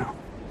time right now.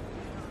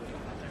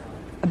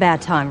 A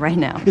bad time right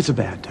now. It's a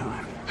bad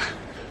time.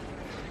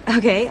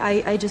 Okay,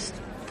 I just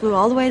flew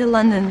all the way to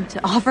London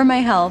to offer my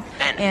help.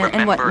 Ben,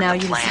 and what, now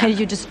you plan.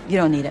 decided you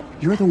don't need it.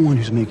 You're the one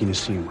who's making a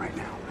scene right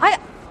now.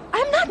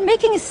 I'm not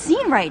making a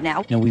scene right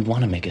now. No, we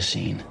want to make a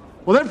scene.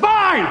 Well, then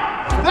fine!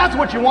 If that's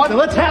what you want, then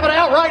let's have it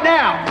out right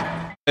now!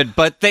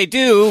 But they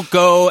do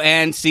go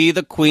and see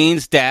the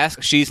Queen's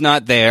desk. She's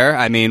not there.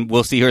 I mean,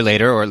 we'll see her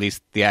later, or at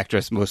least the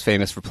actress most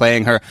famous for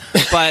playing her.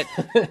 But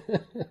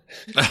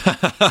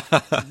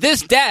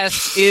this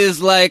desk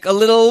is like a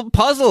little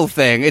puzzle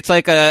thing. It's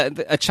like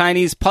a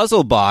Chinese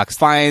puzzle box.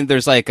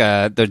 There's like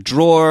the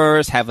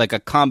drawers have like a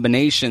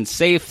combination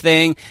safe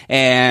thing,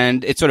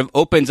 and it sort of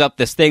opens up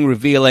this thing,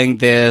 revealing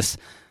this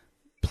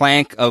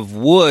plank of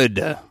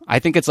wood. I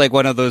think it's like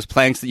one of those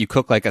planks that you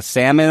cook like a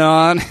salmon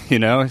on, you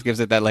know, it gives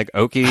it that like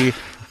oaky,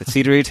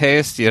 cedary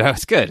taste, you know,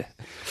 it's good.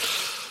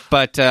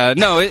 But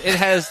no, it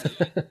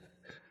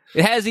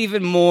has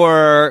even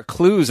more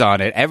clues on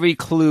it. Every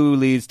clue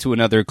leads to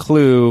another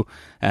clue.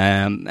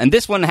 And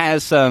this one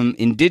has some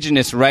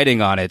indigenous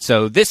writing on it.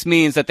 So this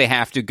means that they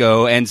have to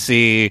go and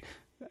see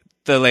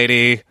the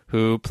lady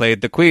who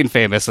played the Queen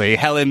famously,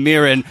 Helen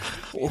Mirren,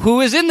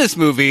 who is in this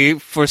movie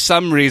for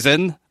some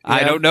reason. Yeah.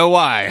 I don't know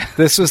why.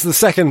 This was the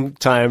second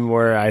time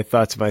where I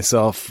thought to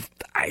myself,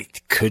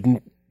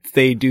 couldn't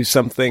they do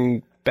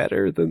something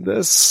better than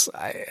this?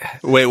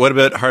 Wait, what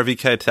about Harvey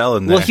Keitel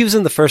in there? Well, he was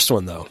in the first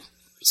one, though.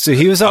 So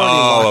he was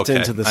already locked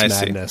into this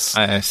madness.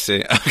 I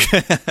see.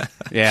 Okay.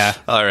 Yeah.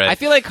 All right. I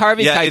feel like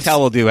Harvey Keitel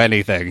will do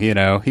anything, you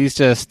know. He's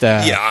just,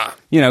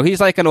 you know,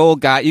 he's like an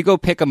old guy. You go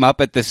pick him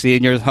up at the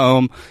senior's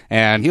home,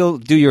 and he'll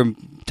do your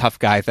tough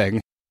guy thing.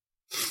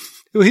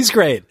 Well, he's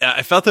great.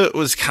 I felt that it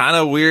was kind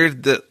of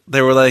weird that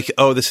they were like,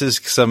 oh, this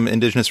is some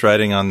indigenous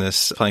writing on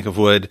this plank of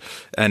wood,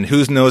 and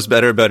who knows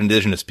better about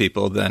indigenous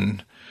people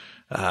than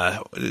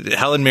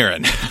Helen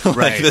Mirren, like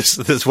right.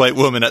 this white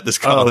woman at this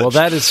college. Oh, well,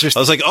 that is just...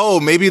 I was like, oh,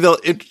 maybe they'll...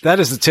 That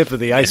is the tip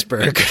of the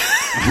iceberg.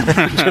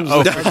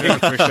 Oh,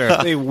 for sure.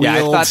 They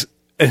wield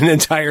an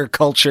entire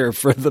culture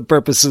for the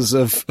purposes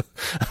of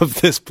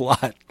this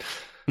plot.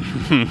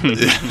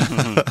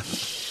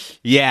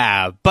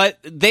 Yeah, but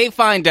they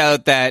find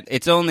out that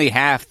it's only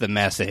half the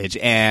message,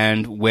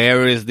 and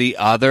where is the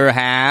other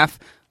half?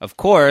 Of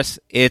course,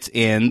 it's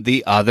in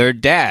the other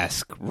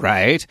desk,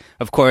 right?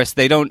 Of course,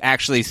 they don't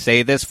actually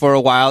say this for a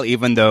while,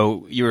 even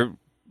though you're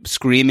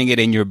screaming it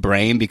in your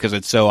brain because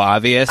it's so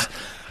obvious.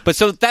 But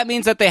so that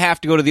means that they have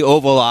to go to the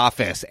Oval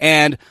Office.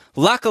 And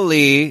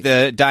luckily,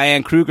 the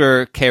Diane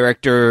Kruger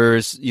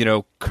character's,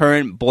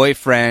 current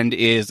boyfriend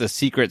is a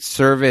Secret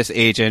Service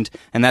agent,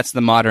 and that's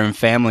the Modern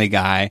Family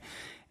guy.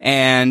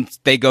 And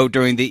they go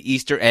during the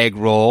Easter egg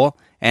roll,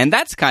 and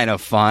that's kind of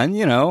fun,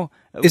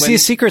 Is he a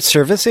Secret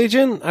Service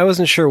agent? I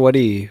wasn't sure what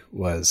he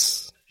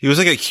was. He was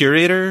like a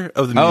curator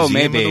of the museum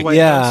maybe. of the White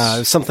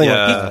House. Something like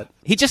that.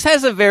 He just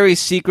has a very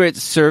Secret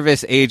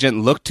Service agent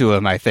look to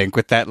him, I think,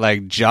 with that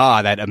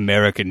jaw, that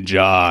American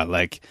jaw.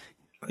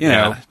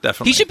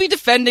 Definitely. He should be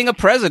defending a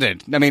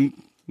president. I mean,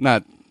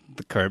 not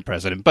the current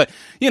president, but,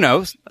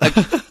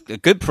 a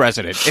good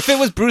president. If it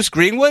was Bruce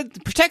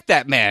Greenwood, protect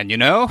that man,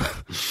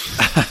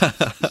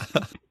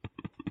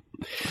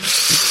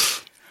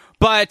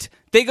 But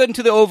they go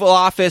into the Oval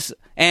Office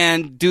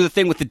and do the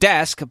thing with the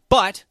desk,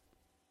 but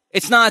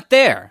it's not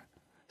there.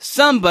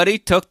 Somebody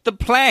took the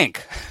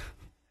plank.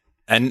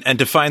 And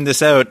to find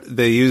this out,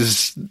 they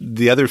use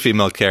the other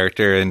female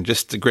character in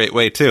just a great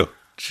way, too.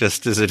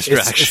 Just as a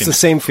distraction. It's the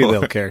same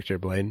female character,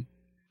 Blaine.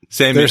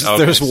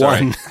 There's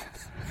one.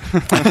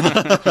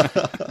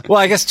 Well,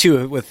 I guess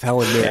two with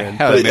Helen Mirren.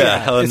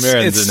 Helen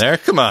Mirren's in there.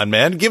 Come on,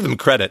 man. Give them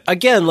credit.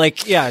 Again,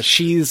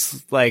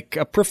 she's like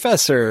a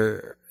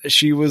professor.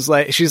 She's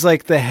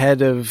like the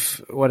head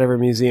of whatever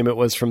museum it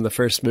was from the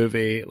first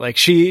movie.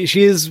 She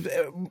is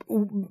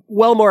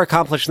well more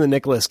accomplished than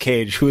Nicolas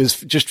Cage, who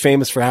is just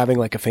famous for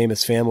having a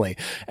famous family.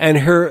 And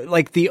her,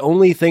 the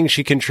only thing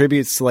she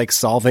contributes to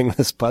solving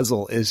this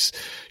puzzle is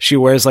she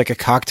wears a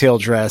cocktail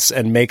dress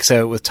and makes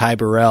out with Ty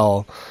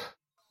Burrell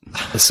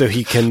so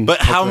he can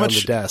but how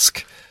much the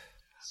desk.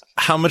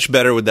 How much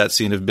better would that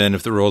scene have been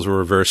if the roles were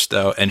reversed,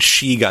 though, and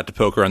she got to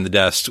poke her on the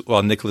desk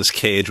while Nicolas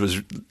Cage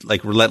was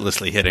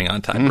relentlessly hitting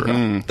on Ty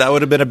Burrell? That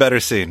would have been a better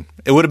scene.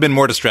 It would have been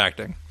more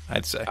distracting,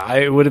 I'd say.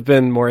 It would have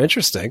been more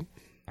interesting.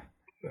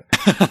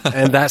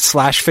 And that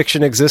slash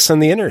fiction exists on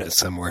the internet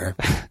somewhere.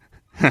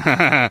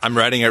 I'm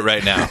writing it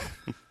right now.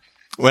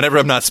 Whenever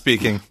I'm not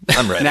speaking,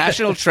 I'm writing.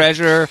 National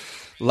Treasure.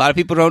 A lot of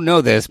people don't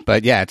know this,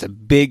 but yeah, it's a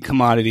big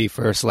commodity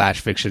for slash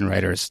fiction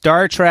writers.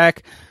 Star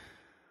Trek.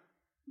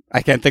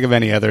 I can't think of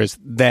any others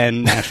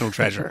than National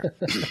Treasure.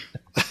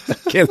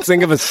 Can't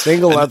think of a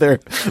single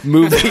other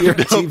movie or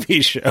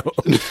TV show.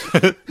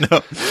 No,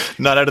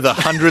 not out of the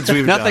hundreds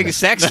we've Nothing done.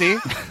 sexy.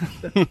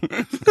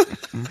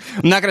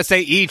 I'm not going to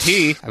say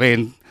E.T. I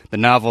mean, the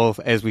novel,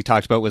 as we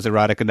talked about, was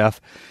erotic enough.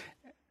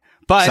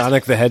 But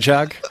Sonic the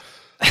Hedgehog?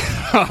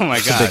 Oh, my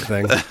God. That's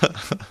a big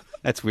thing.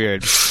 That's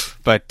weird.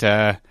 But,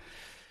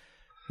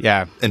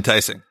 yeah.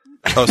 Enticing.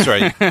 Oh,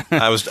 sorry.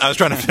 I was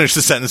trying to finish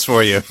the sentence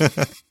for you.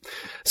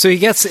 So he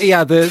gets,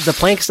 the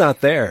plank's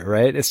not there,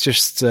 right? It's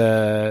just,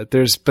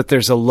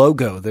 there's a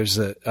logo. There's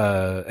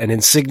an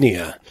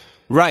insignia.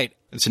 Right.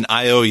 It's an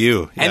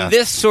IOU. Yeah. And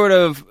this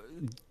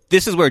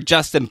is where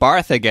Justin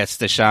Bartha gets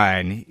to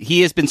shine.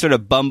 He has been sort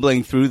of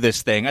bumbling through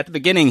this thing. At the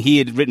beginning, he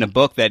had written a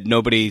book that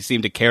nobody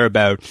seemed to care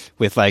about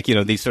with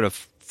these sort of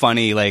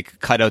funny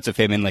cutouts of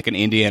him in an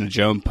Indiana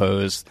Jones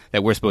pose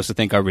that we're supposed to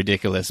think are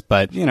ridiculous.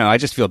 But, I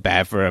just feel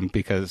bad for him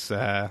because,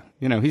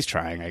 he's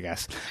trying, I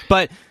guess.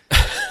 But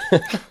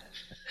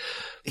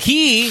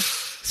he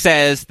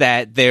says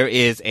that there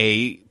is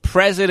a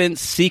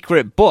president's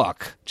secret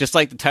book, just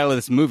like the title of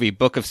this movie,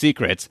 Book of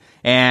Secrets.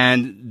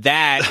 And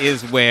that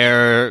is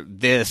where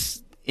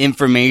this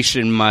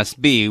information must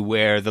be,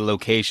 where the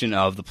location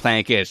of the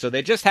plank is. So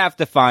they just have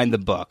to find the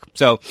book.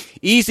 So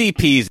easy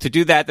peasy. To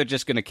do that, they're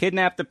just going to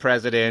kidnap the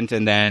president,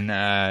 and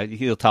then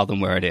he'll tell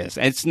them where it is.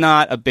 It's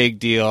not a big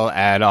deal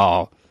at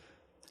all.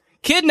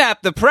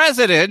 Kidnap the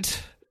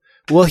president?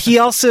 Well, he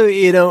also,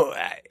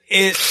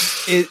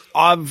 it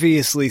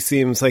obviously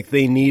seems like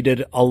they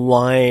needed a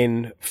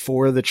line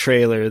for the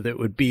trailer that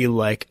would be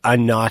a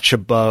notch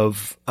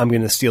above, I'm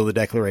going to steal the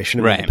Declaration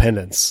of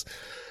Independence.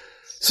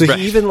 So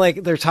he even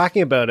they're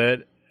talking about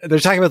it. They're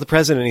talking about the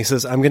president. And he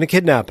says, I'm going to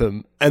kidnap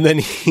him. And then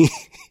he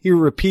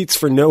repeats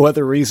for no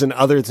other reason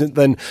other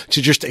than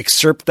to just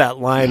excerpt that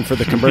line for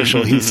the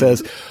commercial. He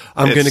says,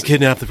 I'm going to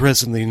kidnap the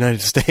president of the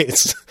United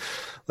States.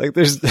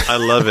 I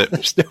love it.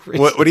 No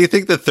what do you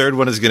think the third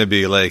one is going to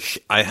be?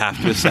 I have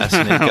to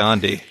assassinate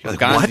Gandhi.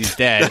 Gandhi's what?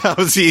 dead.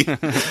 How's he?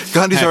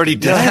 Gandhi's already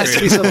dead. It has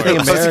to be something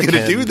How's he going to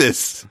American. do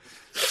this?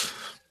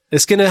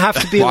 It's going to have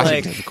to be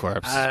Washington's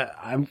corpse.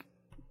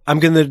 I'm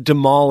going to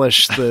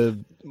demolish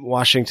the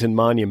Washington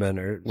Monument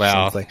or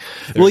something.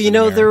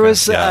 Well, there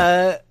was,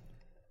 I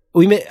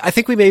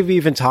think we maybe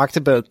even talked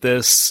about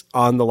this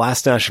on the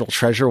last National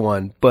Treasure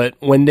one, but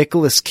when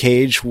Nicolas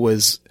Cage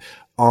was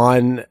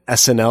on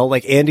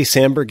SNL, Andy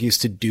Samberg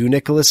used to do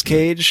Nicolas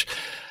Cage,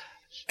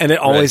 and it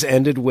always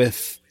ended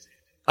with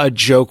a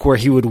joke where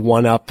he would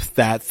one up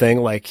that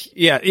thing. Like,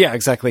 yeah,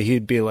 exactly.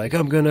 He'd be like,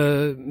 I'm going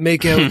to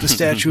make out the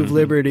Statue of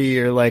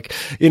Liberty, or like,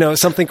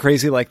 something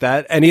crazy like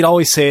that. And he'd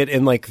always say it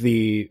in like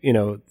the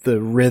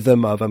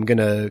rhythm of, I'm going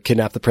to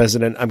kidnap the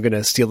president. I'm going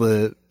to steal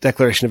the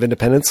Declaration of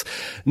Independence.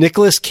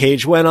 Nicolas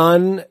Cage went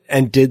on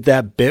and did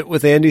that bit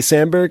with Andy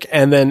Samberg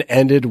and then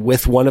ended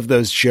with one of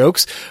those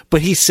jokes,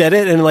 but he said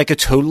it in like a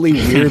totally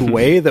weird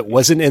way that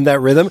wasn't in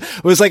that rhythm.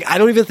 It was like, I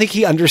don't even think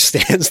he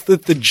understands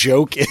that the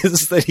joke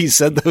is that he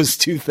said those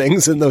two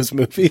things in those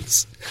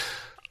movies.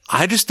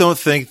 I just don't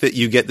think that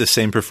you get the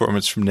same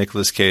performance from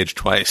Nicolas Cage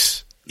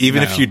twice.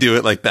 Even if you do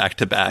it like back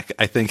to back,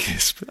 I think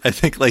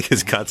like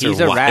his cuts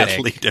are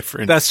wildly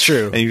different. That's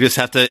true. And you just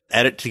have to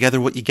edit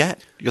together what you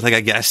get. You're like, I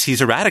guess he's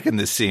erratic in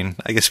this scene.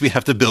 I guess we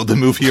have to build the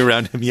movie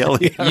around him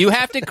yelling. You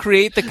have to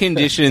create the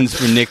conditions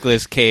for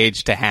Nicolas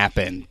Cage to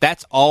happen.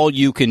 That's all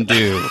you can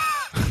do.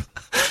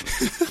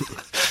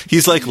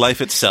 He's like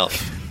life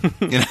itself.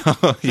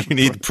 You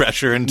need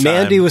pressure and time.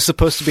 Mandy was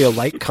supposed to be a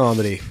light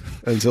comedy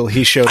until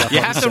he showed up. You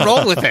have to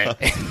roll with it.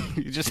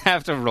 You just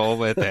have to roll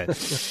with it.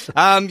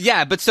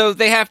 But so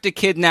they have to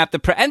kidnap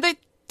and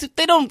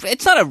they don't,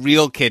 it's not a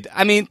real kid.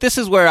 I mean, this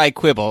is where I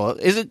quibble.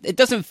 It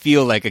doesn't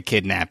feel like a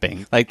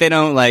kidnapping. Like they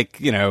don't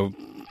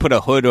put a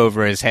hood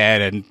over his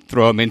head and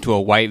throw him into a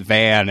white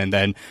van and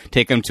then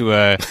take him to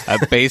a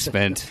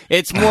basement.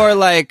 It's more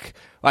like,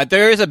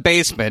 there is a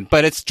basement,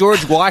 but it's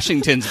George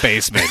Washington's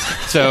basement.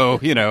 So,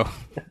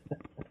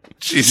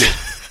 Jesus.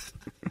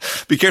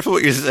 Be careful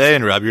what you're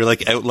saying, Rob. You're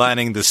like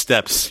outlining the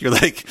steps. You're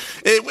like,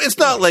 it's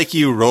not like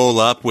you roll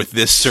up with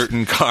this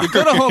certain car. You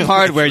go to Home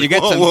Hardware, you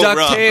get some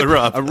duct tape,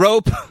 a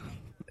rope.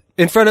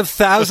 In front of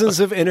thousands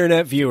of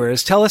internet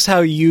viewers, tell us how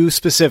you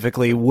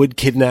specifically would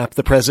kidnap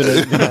the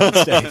president of the United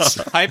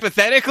States.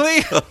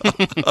 Hypothetically?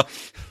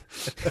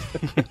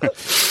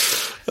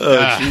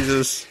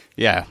 Jesus.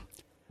 Yeah.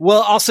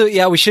 Well, also,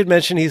 we should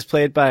mention he's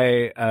played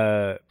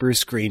by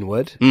Bruce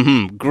Greenwood.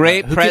 Mm-hmm.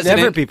 Great who president.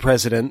 Could never be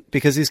president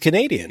because he's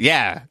Canadian.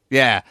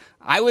 Yeah.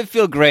 I would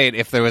feel great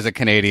if there was a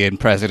Canadian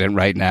president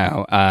right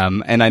now.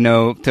 And I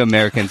know to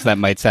Americans that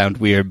might sound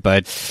weird,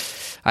 but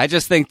I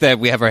just think that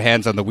we have our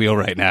hands on the wheel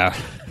right now.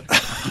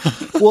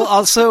 Well,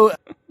 also,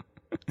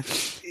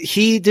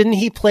 he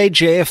play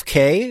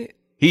JFK?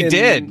 He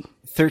did.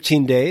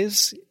 13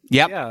 Days?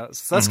 Yep. Yeah,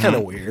 so that's kind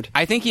of weird.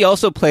 I think he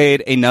also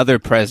played another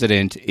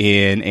president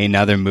in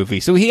another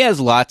movie. So he has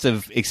lots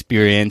of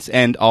experience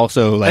and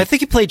also I think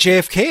he played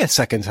JFK a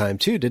second time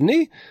too, didn't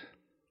he?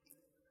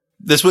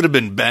 This would have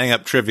been bang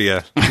up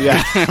trivia.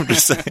 Yeah. I'm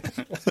just saying.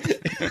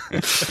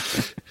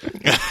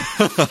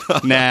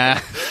 Nah.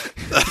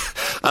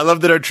 I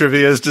love that our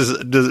trivia has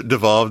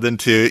devolved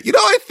into,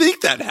 I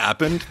think that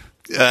happened.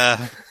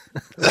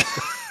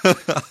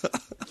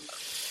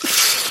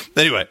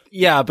 Anyway.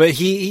 Yeah, but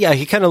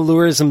he kind of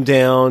lures him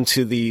down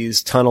to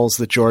these tunnels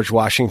that George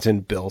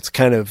Washington built,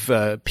 kind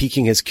of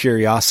piquing his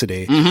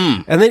curiosity.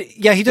 Mm-hmm. And then,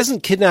 he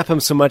doesn't kidnap him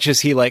so much as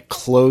he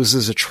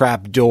closes a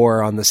trap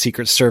door on the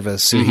Secret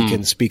Service so he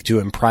can speak to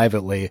him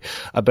privately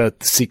about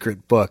the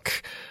secret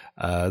book,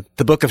 the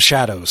Book of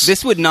Shadows.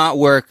 This would not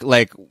work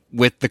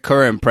with the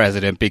current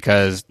president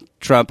because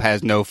Trump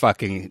has no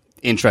fucking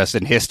interest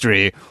in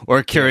history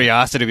or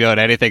curiosity about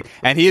anything.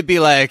 And he'd be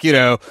like,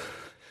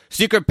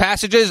 secret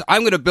passages.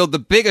 I'm going to build the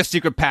biggest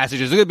secret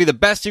passages. They're going to be the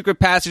best secret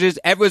passages.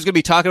 Everyone's going to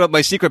be talking about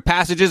my secret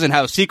passages and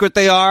how secret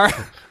they are.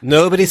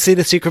 Nobody's seen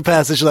a secret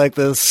passage like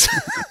this.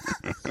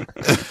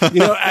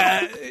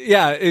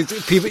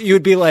 People, you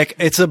would be like,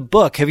 it's a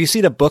book. Have you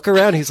seen a book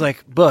around? He's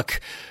like, book.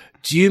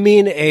 Do you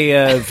mean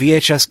a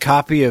VHS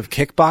copy of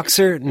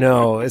Kickboxer?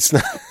 No, it's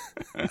not.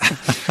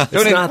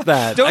 It's not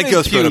that. Don't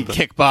impugn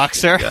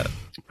Kickboxer. Yeah.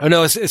 Oh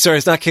no, it's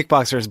not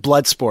Kickboxer, it's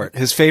Bloodsport.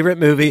 His favorite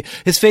movie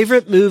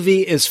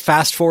is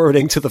fast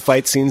forwarding to the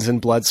fight scenes in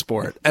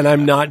Bloodsport. And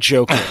I'm not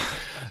joking.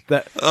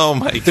 Oh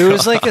my God. There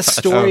was a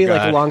story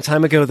a long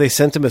time ago, they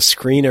sent him a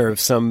screener of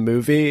some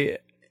movie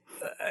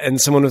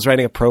and someone was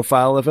writing a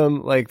profile of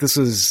him. This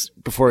was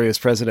before he was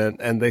president,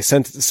 and they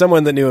sent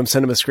someone that knew him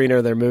sent him a screener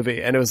of their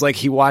movie, and it was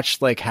he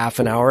watched half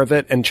an hour of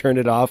it and turned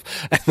it off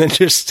and then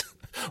just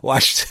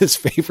watched his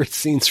favorite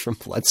scenes from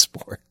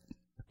Bloodsport.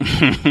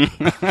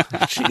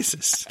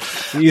 Jesus,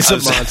 he's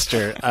a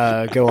monster.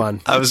 Go on.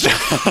 I was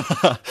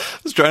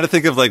trying to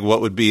think of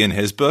what would be in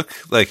his book,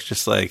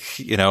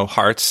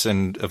 hearts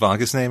and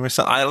Ivanka's name or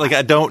something.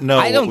 I don't know.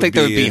 I don't think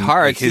there would be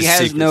hearts. He has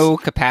secrets. No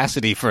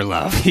capacity for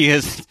love. He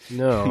is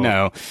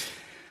no.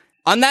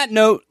 On that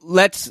note,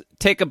 let's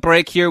take a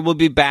break here. We'll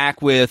be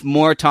back with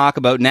more talk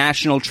about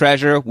National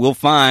Treasure. We'll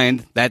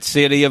find that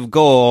city of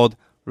gold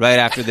right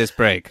after this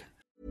break.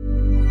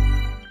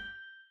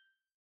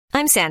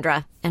 I'm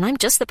Sandra, and I'm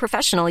just the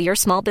professional your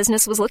small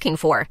business was looking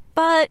for.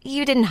 But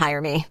you didn't hire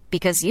me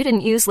because you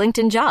didn't use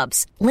LinkedIn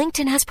Jobs.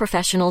 LinkedIn has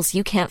professionals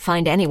you can't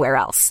find anywhere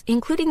else,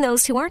 including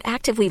those who aren't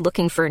actively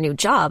looking for a new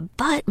job,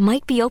 but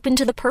might be open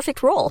to the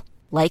perfect role,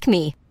 like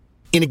me.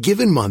 In a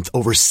given month,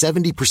 over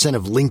 70%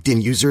 of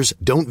LinkedIn users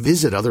don't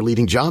visit other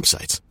leading job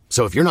sites.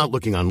 So if you're not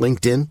looking on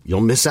LinkedIn,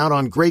 you'll miss out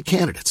on great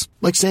candidates,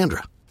 like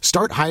Sandra.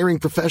 Start hiring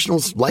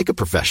professionals like a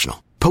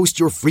professional. Post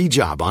your free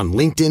job on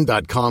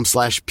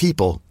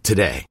linkedin.com/people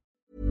today.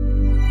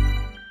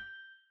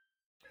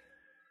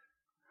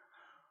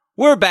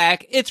 We're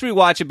back. It's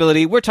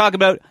Rewatchability. We're talking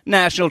about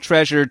National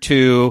Treasure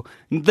 2,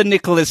 the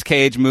Nicolas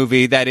Cage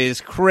movie that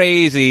is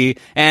crazy.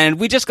 And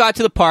we just got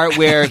to the part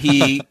where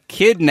he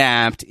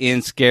kidnapped,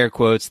 in scare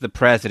quotes, the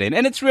president.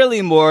 And it's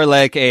really more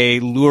like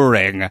a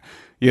luring,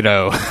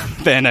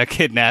 than a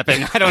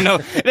kidnapping. I don't know.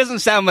 It doesn't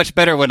sound much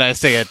better when I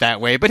say it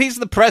that way, but he's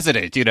the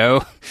president,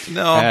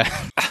 No.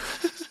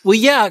 Well,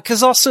 yeah,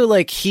 because also,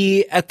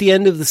 he, at the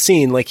end of the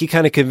scene, he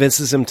kind of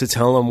convinces him to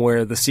tell him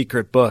where the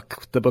secret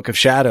book, the Book of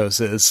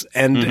Shadows, is.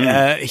 And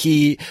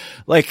he,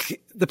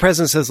 the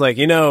president says, you're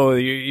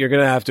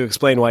going to have to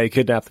explain why you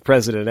kidnapped the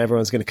president.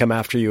 Everyone's going to come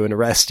after you and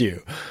arrest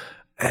you.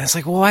 And it's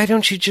well, why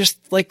don't you just,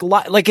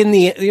 lie? In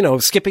the,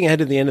 skipping ahead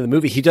to the end of the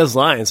movie, he does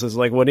lie and says,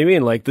 what do you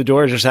mean? The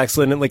door is just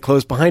accidentally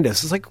closed behind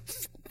us. It's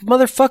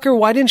motherfucker,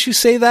 why didn't you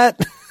say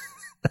that?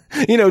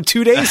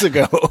 2 days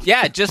ago.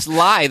 Yeah, just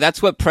lie.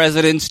 That's what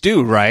presidents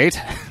do, right?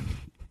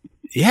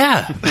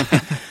 Yeah.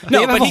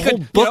 No, but he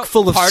could book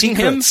full of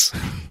secrets.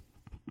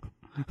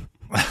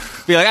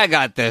 Be I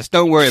got this.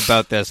 Don't worry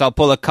about this. I'll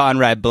pull a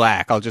Conrad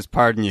Black. I'll just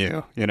pardon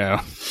you,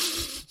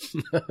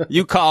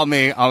 You call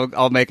me,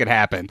 I'll make it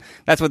happen.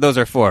 That's what those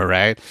are for,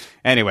 right?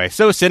 Anyway,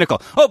 so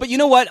cynical. Oh, but you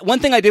know what? One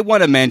thing I did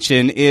want to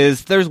mention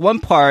is there's one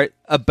part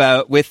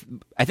with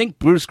I think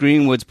Bruce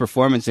Greenwood's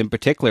performance in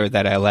particular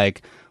that I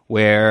like,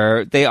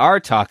 where they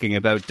are talking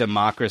about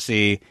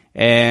democracy,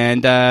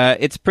 and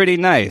it's pretty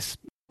nice.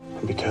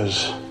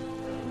 Because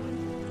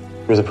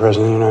you're the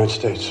President of the United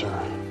States, sir.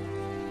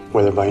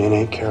 Whether by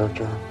innate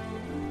character,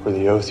 or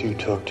the oath you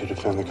took to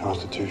defend the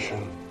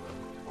Constitution,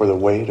 or the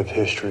weight of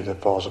history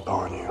that falls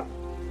upon you,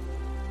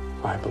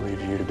 I believe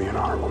you to be an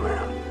honorable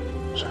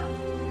man, sir.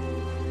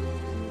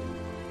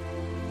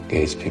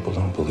 Gates, people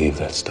don't believe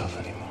that stuff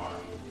anymore.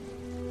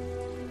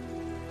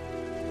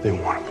 They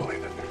want to believe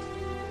it.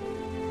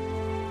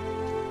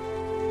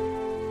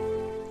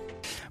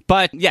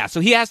 But, yeah,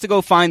 so he has to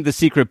go find the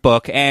secret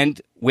book, and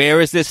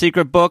where is this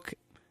secret book?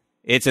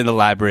 It's in the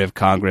Library of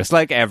Congress,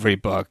 like every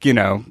book, You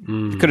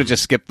could have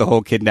just skipped the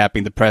whole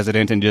kidnapping the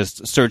president and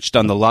just searched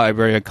on the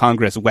Library of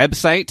Congress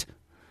website,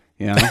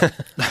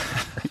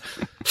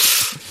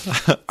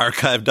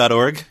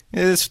 Archive.org.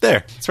 It's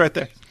there. It's right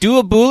there. Do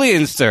a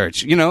Boolean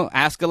search,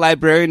 ask a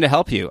librarian to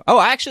help you. Oh,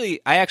 I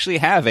actually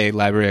have a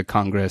Library of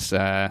Congress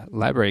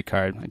library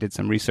card. I did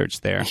some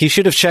research there. He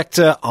should have checked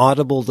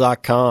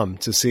audible.com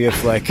to see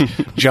if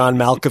John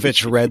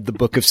Malkovich read the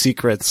Book of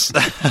Secrets.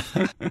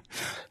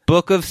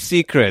 Book of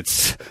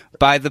Secrets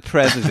by the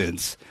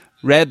Presidents,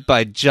 read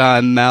by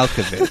John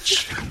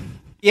Malkovich.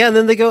 Yeah, and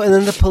then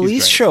the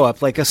police show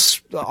up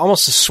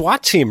almost a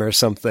SWAT team or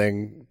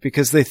something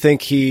because they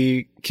think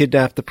he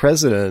kidnapped the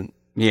president.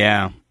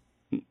 Yeah.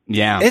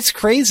 It's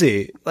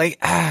crazy.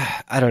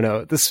 I don't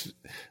know. This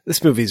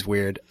movie's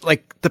weird.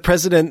 The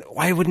president,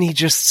 why wouldn't he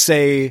just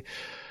say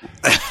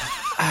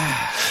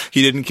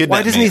he didn't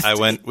kidnap me? I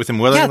went with him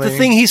willingly. Yeah, the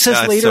thing he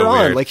says later so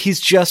on, weird. he's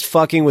just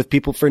fucking with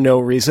people for no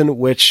reason,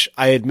 which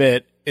I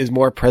admit is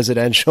more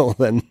presidential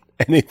than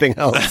anything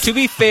else. To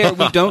be fair,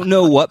 we don't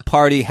know what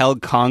party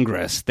held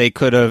Congress. They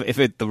could have,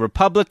 the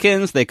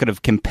Republicans, they could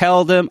have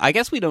compelled him. I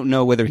guess we don't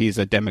know whether he's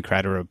a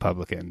Democrat or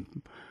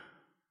Republican.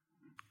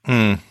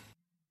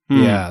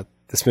 Yeah,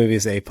 this movie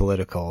is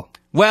apolitical.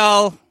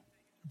 Well,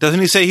 doesn't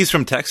he say he's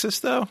from Texas,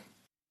 though?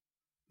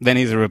 Then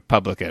he's a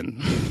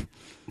Republican.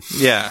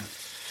 Yeah.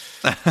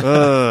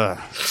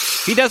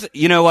 He does.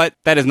 You know what?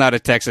 That is not a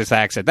Texas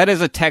accent. That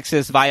is a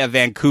Texas via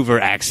Vancouver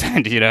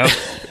accent,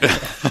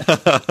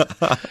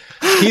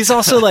 He's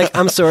also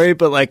I'm sorry,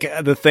 but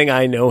the thing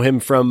I know him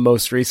from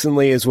most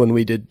recently is when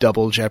we did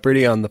Double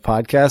Jeopardy on the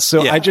podcast.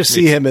 So I just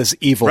see him as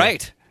evil.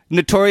 Right.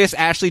 Notorious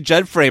Ashley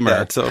Judd Framer.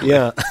 Yeah, totally.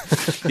 Yeah.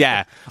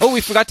 Yeah. Oh,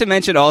 we forgot to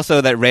mention also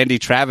that Randy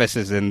Travis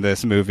is in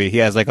this movie. He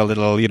has a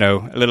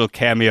little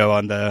cameo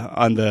on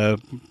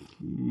the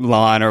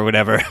lawn or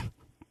whatever.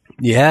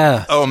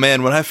 Yeah. Oh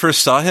man, when I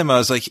first saw him, I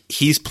was like,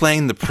 he's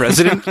playing the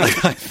president? I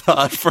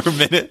thought for a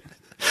minute.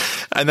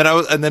 And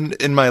then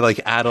in my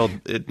adult,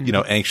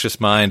 anxious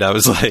mind, I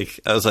was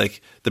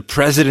like, the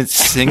president's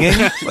singing?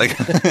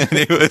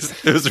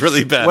 It was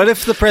really bad. What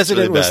if the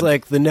president was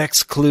the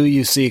next clue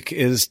you seek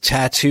is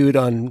tattooed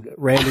on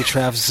Randy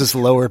Travis's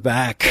lower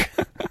back?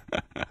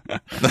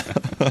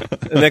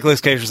 And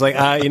Nicolas Cage was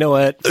you know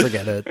what?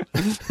 Forget it.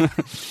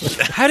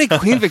 How did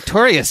Queen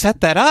Victoria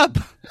set that up?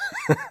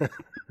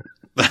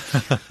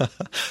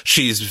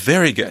 She's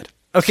very good.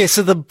 Okay,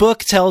 so the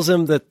book tells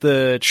him that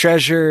the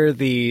treasure,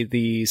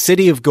 the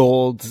city of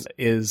gold,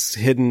 is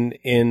hidden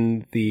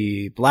in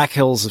the Black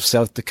Hills of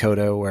South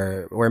Dakota,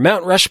 where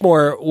Mount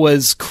Rushmore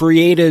was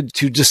created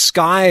to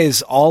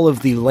disguise all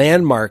of the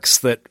landmarks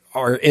that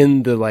are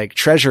in the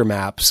treasure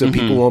map, so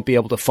people won't be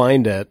able to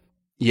find it.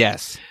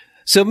 Yes.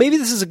 So maybe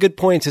this is a good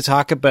point to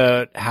talk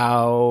about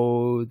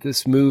how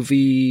this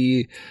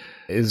movie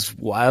is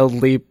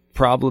wildly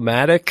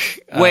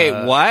problematic. Wait,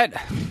 what?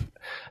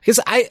 Because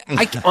I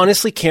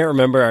honestly can't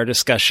remember our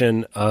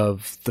discussion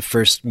of the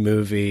first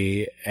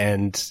movie,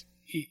 and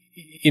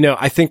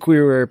I think we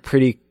were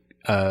pretty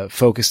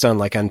focused on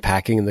like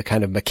unpacking the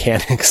kind of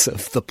mechanics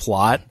of the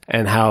plot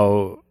and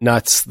how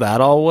nuts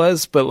that all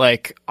was. But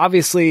like,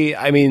 obviously,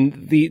 I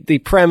mean, the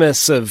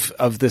premise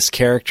of this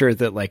character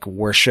that like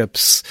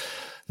worships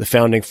the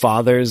founding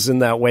fathers in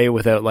that way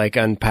without like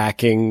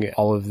unpacking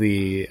all of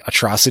the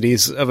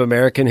atrocities of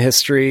American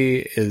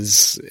history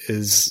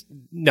is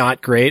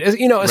not great.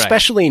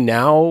 Especially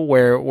now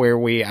where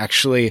we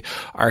actually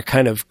are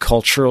kind of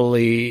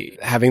culturally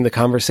having the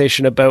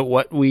conversation about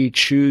what we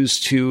choose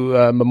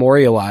to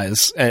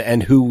memorialize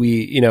and who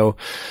we,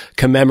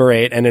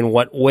 commemorate and in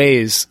what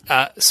ways.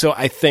 So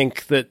I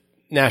think that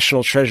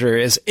National Treasure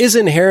is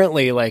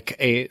inherently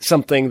like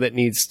something that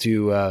needs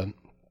to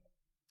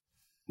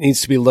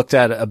be looked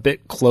at a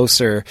bit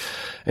closer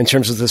in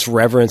terms of this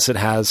reverence it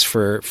has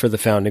for the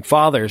founding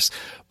fathers.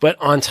 But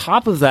on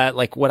top of that,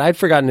 like what I'd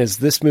forgotten is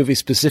this movie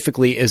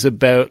specifically is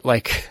about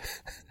like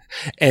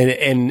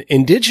an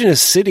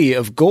indigenous city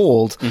of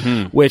gold,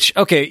 which,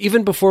 okay,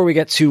 even before we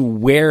get to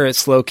where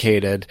it's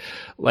located,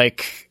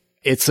 like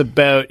it's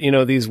about,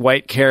 these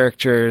white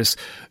characters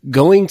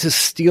going to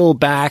steal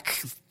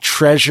back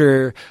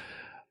treasure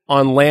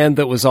on land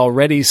that was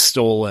already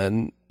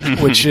stolen,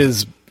 which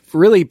is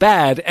really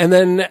bad. And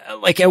then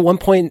like at one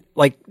point,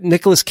 like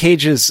Nicolas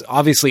Cage's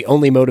obviously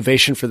only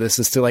motivation for this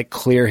is to like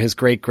clear his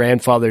great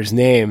grandfather's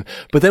name.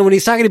 But then when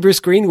he's talking to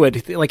Bruce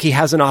Greenwood, like he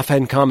has an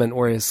offhand comment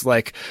where it's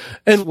like,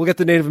 and we'll get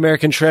the Native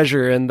American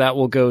treasure and that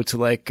will go to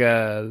like,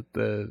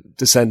 the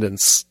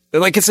descendants.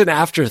 Like it's an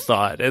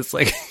afterthought. It's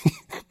like,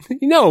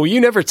 no, you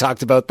never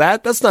talked about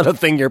that. That's not a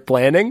thing you're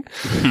planning.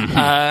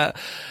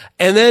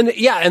 And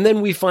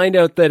then we find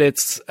out that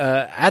it's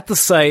at the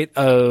site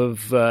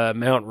of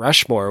Mount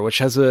Rushmore, which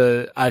has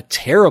a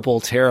terrible,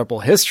 terrible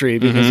history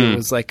because it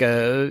was like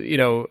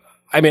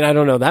I mean, I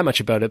don't know that much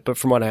about it, but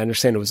from what I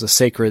understand, it was a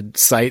sacred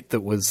site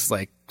that was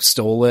like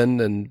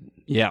stolen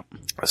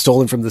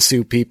from the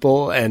Sioux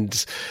people.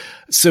 And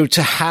so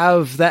to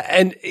have that,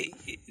 and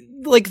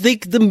like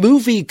the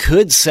movie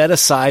could set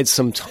aside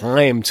some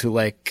time to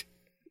like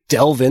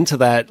delve into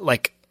that,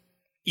 like,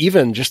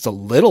 even just a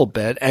little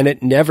bit, and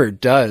it never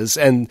does.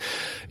 And,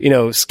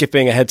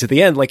 skipping ahead to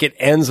the end, like it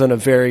ends on a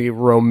very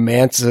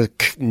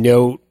romantic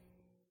note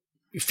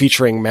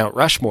featuring Mount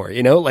Rushmore,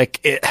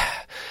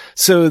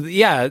 so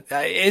yeah,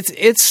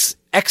 it's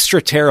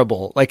extra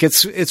terrible. Like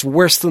it's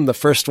worse than the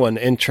first one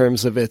in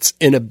terms of its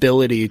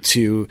inability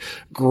to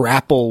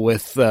grapple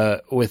with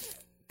the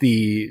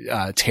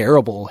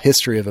terrible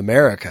history of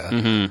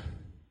America.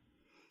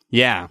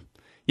 Yeah.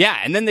 Yeah,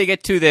 and then they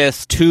get to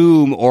this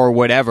tomb or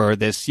whatever,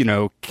 this,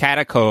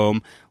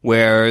 catacomb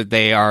where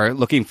they are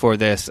looking for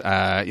this,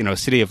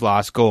 city of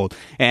lost gold.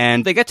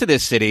 And they get to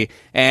this city,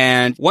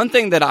 and one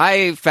thing that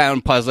I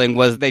found puzzling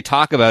was they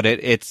talk about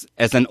it's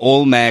as an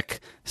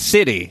Olmec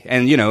city.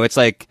 And, it's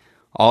like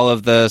all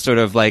of the sort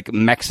of like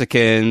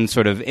Mexican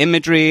sort of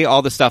imagery,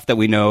 all the stuff that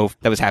we know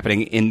that was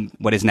happening in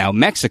what is now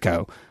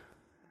Mexico.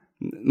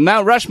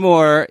 Mount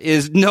Rushmore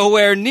is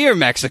nowhere near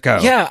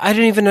Mexico. Yeah, I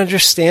didn't even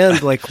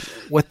understand like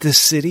what this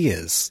city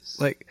is.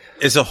 Like,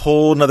 it's a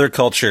whole nother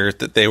culture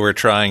that they were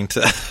trying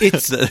to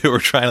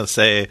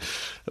say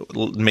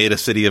made a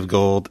city of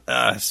gold.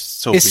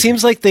 It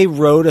seems like they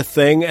wrote a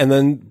thing and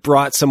then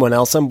brought someone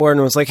else on board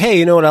and was like, "Hey,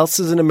 you know what else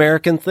is an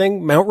American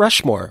thing? Mount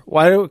Rushmore.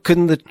 Why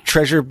couldn't the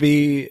treasure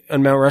be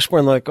on Mount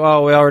Rushmore?" And like,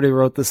 "Oh, we already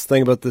wrote this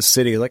thing about this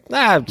city." Like,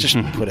 just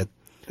put it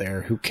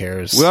there. Who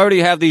cares? We already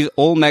have these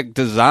Olmec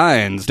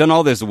designs, done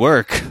all this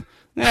work.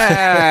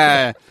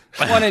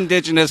 One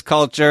indigenous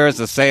culture is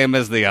the same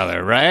as the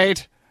other,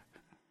 right?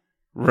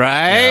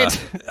 Right?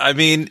 I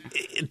mean,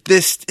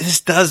 this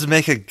does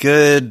make a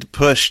good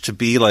push to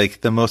be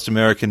like the most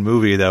American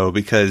movie, though,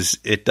 because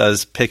it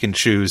does pick and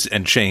choose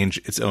and change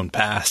its own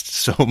past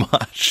so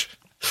much.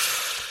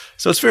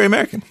 So it's very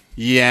American.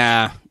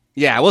 Yeah.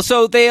 Well,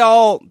 so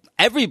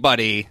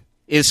everybody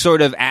is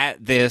sort of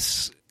at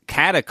this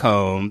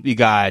catacomb. You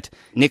got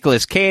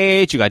Nicolas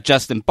Cage, you got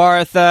Justin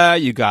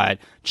Bartha, you got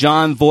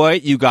Jon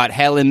Voight, you got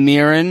Helen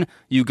Mirren,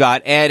 you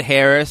got Ed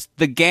Harris.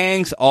 The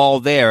gang's all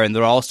there, and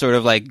they're all sort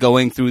of like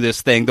going through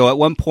this thing. Though at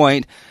one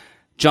point,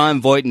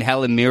 Jon Voight and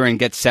Helen Mirren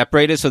get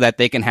separated so that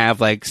they can have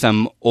like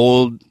some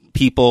old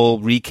people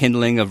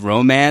rekindling of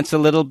romance a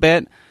little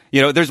bit.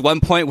 There's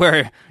one point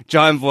where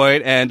Jon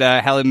Voight and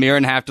Helen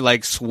Mirren have to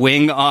like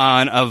swing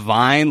on a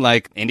vine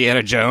like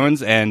Indiana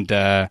Jones, and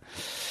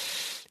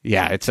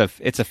yeah, it's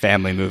a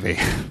family movie.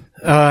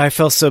 I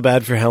felt so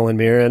bad for Helen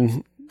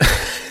Mirren.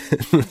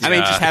 I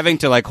mean, just having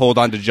to like hold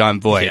on to Jon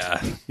Voight.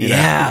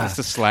 Yeah. It's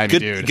a slimy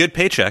dude. Good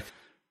paycheck.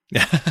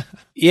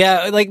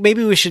 Yeah, like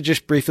maybe we should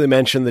just briefly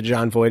mention the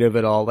Jon Voight of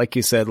it all. Like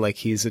you said, like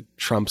he's a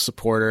Trump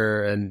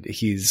supporter and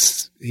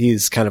he's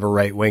kind of a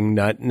right-wing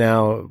nut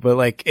now. But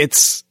like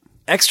it's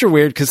extra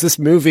weird because this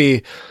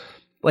movie,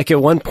 like at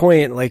one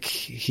point, like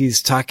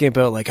he's talking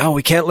about like, oh,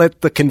 we can't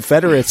let the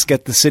Confederates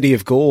get the city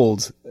of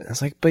gold. I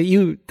was like, but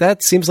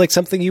that seems like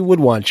something you would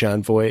want,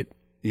 Jon Voight.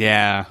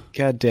 Yeah.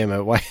 God damn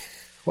it. Why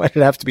did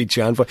it have to be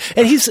Jon Voight?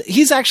 And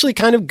he's actually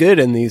kind of good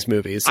in these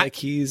movies. Like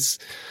he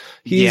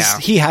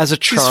has a charm. He's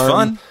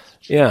fun.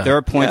 Yeah. There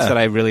are points that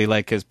I really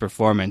like his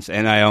performance,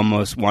 and I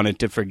almost wanted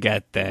to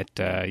forget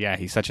that,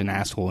 he's such an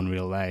asshole in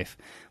real life.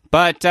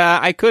 But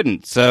I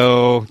couldn't,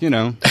 so,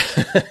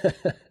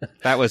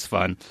 that was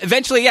fun.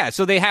 Eventually,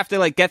 so they have to,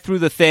 like, get through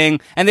the thing,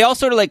 and they all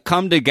sort of, like,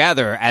 come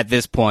together at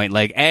this point.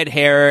 Like, Ed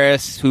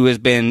Harris, who has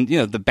been,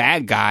 the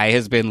bad guy,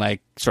 has been,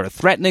 like, sort of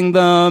threatening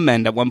them,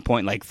 and at one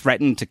point, like,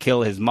 threatened to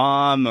kill his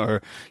mom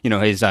or,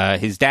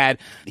 his dad.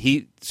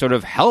 He sort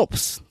of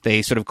helps.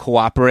 They sort of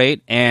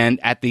cooperate, and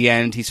at the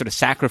end, he sort of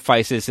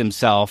sacrifices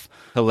himself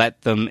to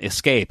let them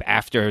escape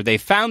after they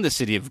found the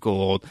City of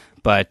Gold,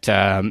 but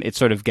it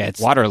sort of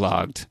gets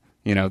waterlogged.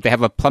 They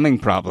have a plumbing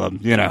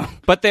problem,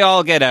 But they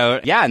all get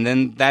out. Yeah, and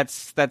then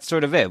that's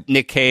sort of it.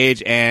 Nick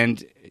Cage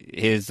and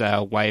his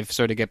wife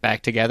sort of get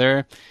back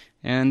together,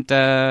 and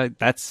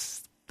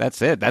that's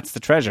it. That's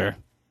the treasure.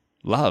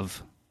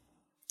 Love.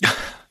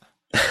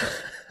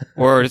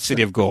 Or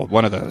City of Gold,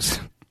 one of those.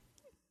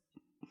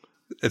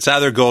 It's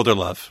either gold or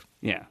love.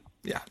 Yeah.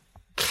 Yeah.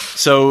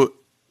 So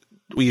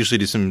we usually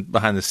do some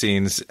behind the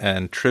scenes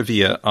and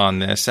trivia on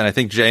this, and I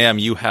think, JM,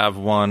 you have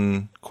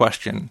one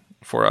question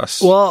for us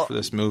for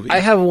this movie. I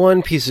have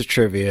one piece of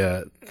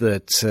trivia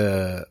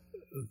that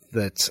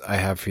I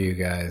have for you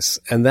guys,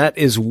 and that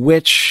is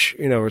which,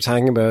 we're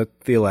talking about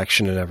the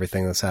election and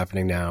everything that's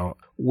happening now,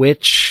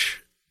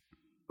 which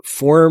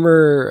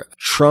former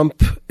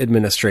Trump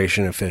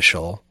administration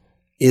official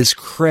is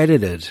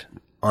credited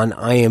on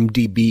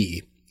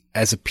IMDb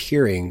as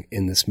appearing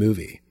in this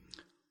movie.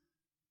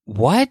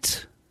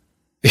 What?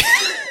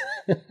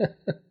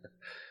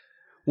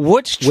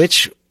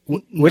 Which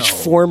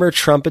former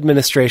Trump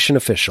administration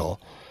official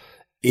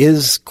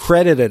is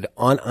credited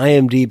on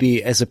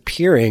IMDb as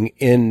appearing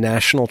in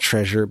National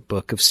Treasure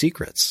Book of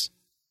Secrets?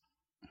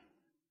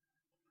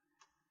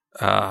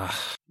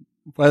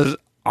 Was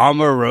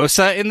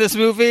Omarosa in this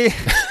movie?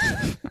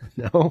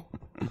 No.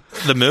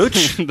 The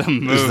Mooch? The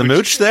Mooch. Is the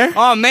Mooch there?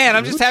 Oh man,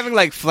 I'm just having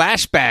like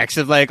flashbacks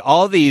of like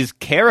all these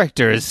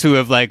characters who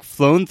have like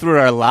flown through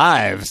our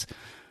lives,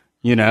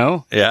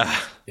 Yeah.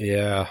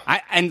 Yeah.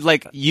 And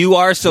like You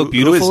Are So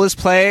Beautiful is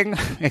playing,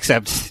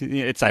 except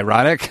it's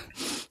ironic.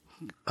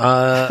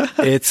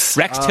 It's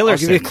Rex Tillerson. I'll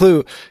give you a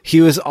clue.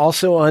 He was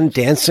also on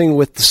Dancing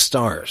with the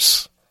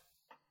Stars.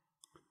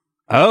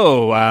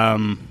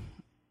 Oh,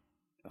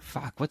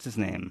 fuck, what's his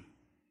name?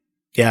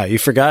 Yeah,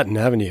 you've forgotten,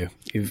 haven't you?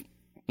 You've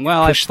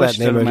I pushed that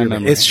name out of your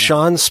memory. It's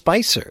Sean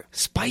Spicer.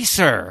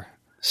 Spicer.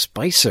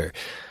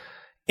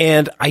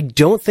 And I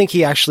don't think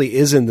he actually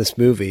is in this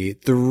movie.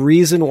 The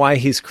reason why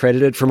he's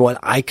credited, from what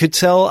I could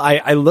tell,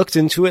 I looked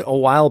into it a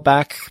while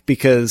back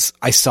because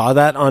I saw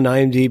that on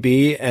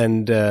IMDb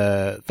and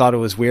thought it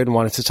was weird and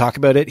wanted to talk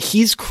about it.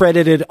 He's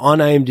credited on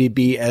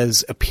IMDb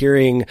as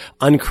appearing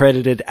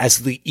uncredited as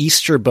the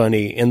Easter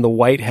Bunny in the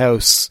White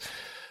House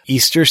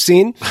Easter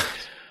scene.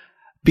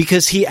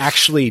 Because he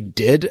actually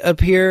did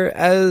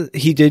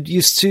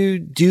used to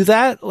do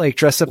that, like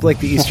dress up like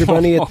the Easter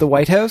Bunny at the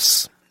White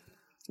House.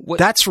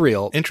 That's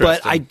real. Interesting.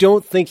 But I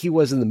don't think he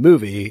was in the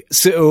movie.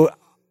 So,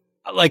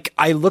 like,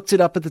 I looked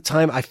it up at the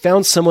time. I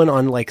found someone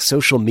on, like,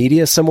 social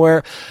media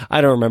somewhere.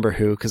 I don't remember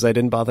who, because I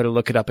didn't bother to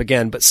look it up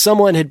again. But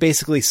someone had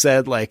basically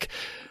said, like,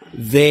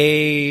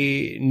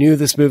 they knew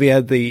this movie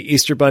had the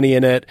Easter Bunny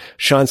in it.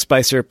 Sean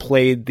Spicer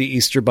played the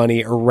Easter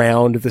Bunny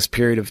around this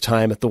period of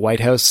time at the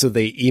White House. So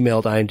they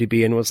emailed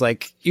IMDb and was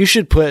like, you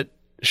should put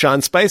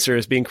Sean Spicer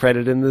as being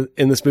credited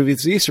in this movie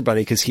as the Easter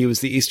Bunny because he was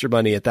the Easter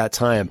Bunny at that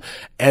time.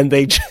 And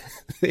they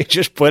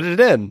just put it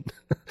in.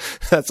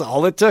 That's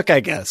all it took, I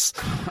guess.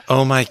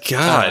 Oh my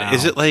God.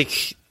 Wow.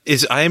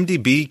 Is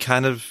IMDb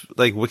kind of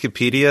like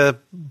Wikipedia,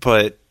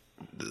 but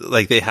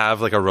like they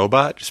have like a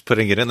robot just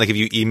putting it in? Like if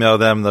you email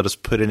them, they'll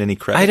just put in any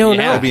credit. I don't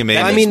know. That'd be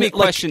amazing. That makes me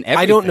question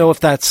everything. I don't know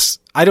if that's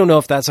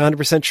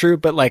 100% true,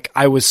 but like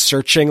I was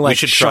searching like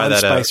Sean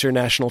Spicer out.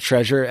 National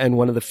Treasure, and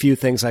one of the few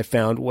things I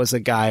found was a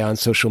guy on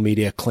social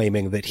media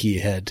claiming that he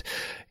had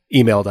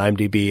emailed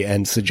IMDb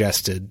and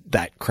suggested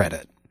that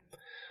credit.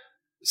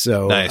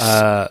 So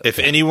nice. If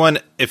anyone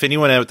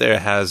out there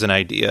has an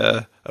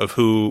idea of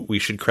who we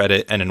should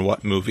credit and in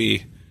what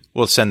movie,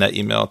 we'll send that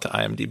email to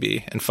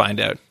IMDb and find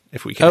out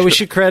if we can. Oh, we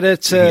should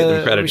credit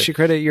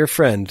your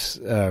friend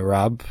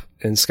Rob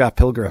and Scott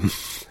Pilgrim.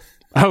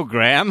 Oh,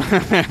 Graham.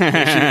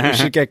 we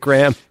should get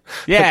Graham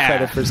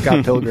credit for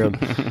Scott Pilgrim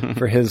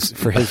for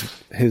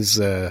his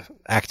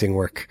acting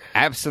work.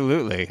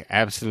 Absolutely,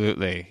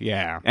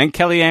 yeah. And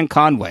Kellyanne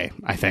Conway,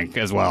 I think,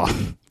 as well.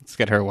 Let's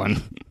get her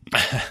one.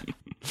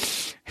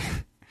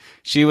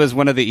 She was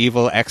one of the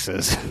evil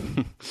exes.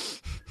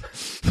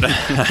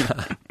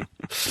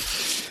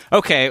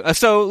 Okay,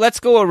 so let's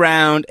go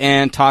around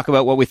and talk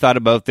about what we thought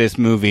about this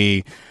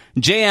movie.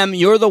 JM,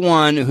 you're the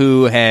one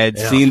who had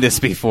seen this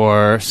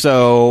before.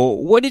 So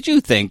what did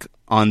you think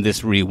on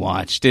this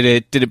rewatch? Did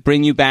it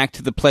bring you back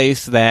to the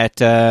place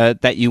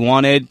that you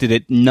wanted? Did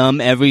it numb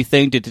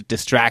everything? Did it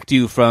distract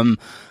you from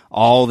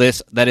all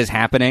this that is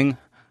happening?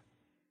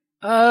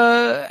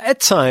 At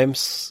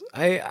times.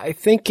 I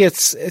think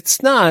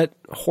it's not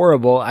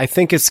horrible. I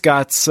think it's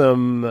got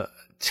some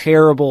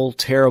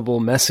terrible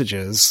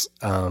messages.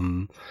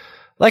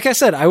 Like I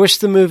said, I wish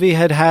the movie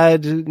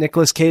had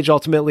Nicolas Cage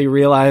ultimately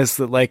realize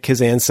that like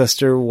his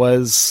ancestor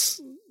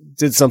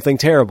did something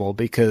terrible,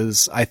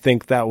 because I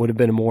think that would have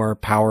been a more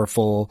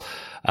powerful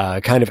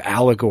kind of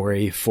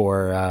allegory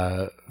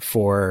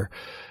for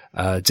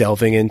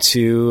delving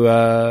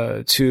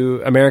into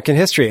to American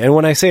history. And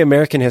when I say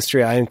American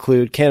history, I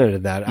include Canada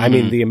in that. I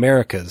mean the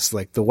Americas,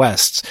 like the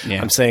West.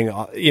 Yeah. I'm saying,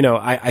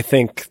 I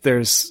think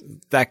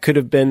that could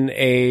have been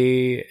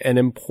an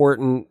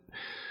important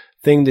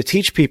thing to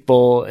teach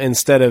people,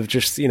 instead of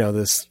just,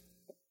 this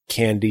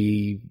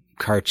candy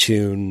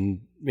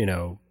cartoon,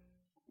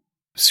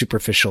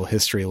 superficial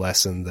history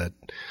lesson that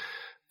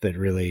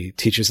really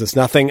teaches us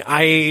nothing.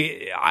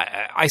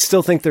 I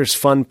still think there's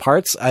fun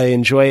parts. I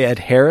enjoy Ed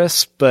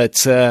Harris,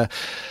 but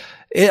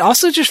it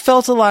also just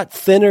felt a lot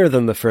thinner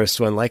than the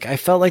first one. Like I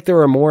felt like there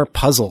were more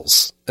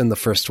puzzles in the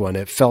first one.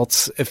 It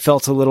felt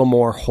a little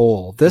more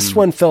whole. This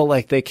one felt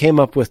like they came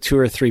up with 2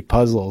 or 3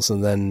 puzzles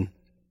and then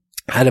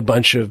had a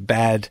bunch of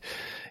bad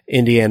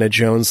Indiana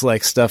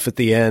Jones-like stuff at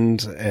the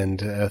end,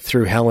 and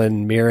threw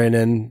Helen Mirren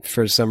in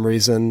for some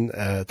reason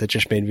that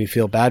just made me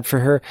feel bad for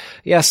her.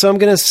 Yeah, so I'm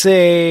going to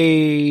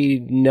say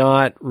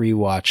not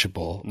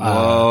rewatchable.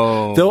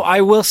 Though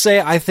I will say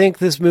I think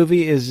this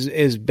movie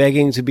is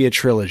begging to be a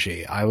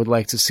trilogy. I would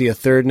like to see a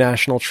third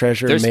National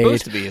Treasure made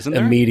supposed to be, isn't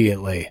there?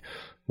 Immediately.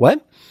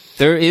 What?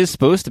 There is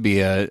supposed to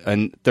be a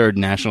third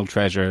National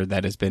Treasure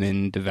that has been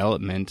in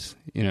development,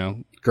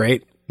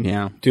 Great.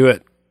 Yeah. Do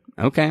it.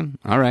 Okay.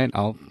 All right.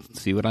 I'll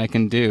see what I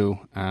can do.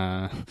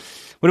 What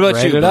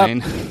about you,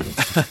 Blaine?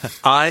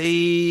 I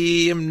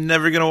am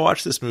never going to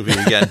watch this movie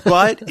again,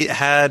 but it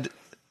had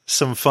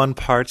some fun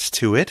parts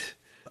to it.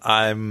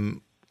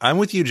 I'm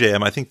with you,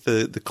 JM. I think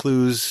the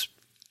clues,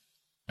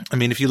 I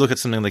mean, if you look at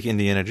something like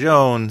Indiana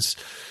Jones,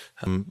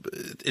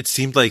 it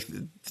seemed like,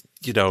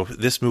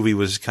 this movie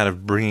was kind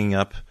of bringing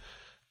up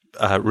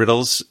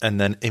riddles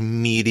and then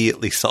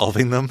immediately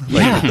solving them.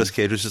 Like Nicolas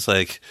Cage was just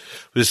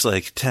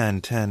like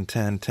 10, 10,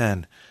 10,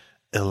 10,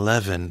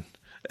 11.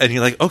 And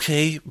you're like,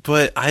 okay,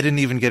 but I didn't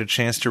even get a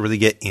chance to really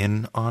get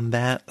in on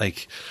that.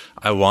 Like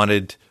I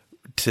wanted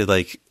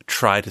to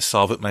try to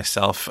solve it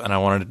myself, and I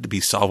wanted it to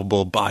be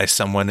solvable by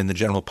someone in the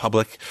general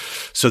public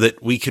so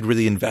that we could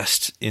really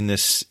invest in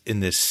this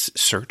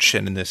search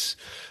and in this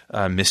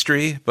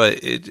mystery.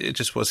 But it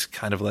just was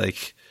kind of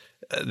like,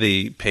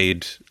 they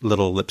paid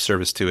little lip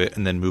service to it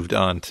and then moved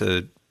on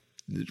to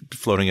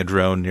floating a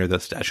drone near the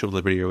Statue of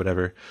Liberty or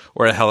whatever,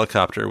 or a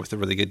helicopter with a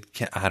really good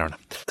I don't know.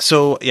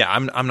 So yeah,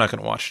 I'm not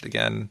going to watch it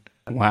again.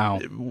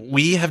 Wow.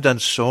 We have done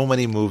so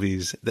many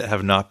movies that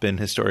have not been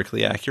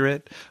historically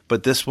accurate,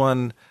 but this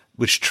one,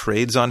 which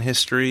trades on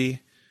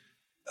history,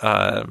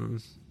 it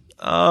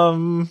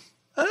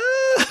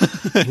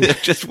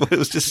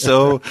was just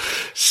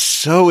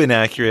so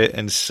inaccurate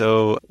and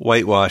so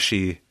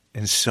whitewashy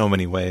in so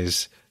many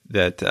ways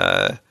that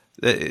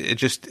it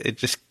just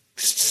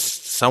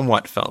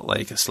somewhat felt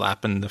like a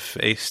slap in the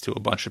face to a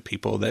bunch of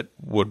people that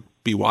would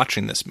be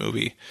watching this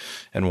movie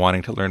and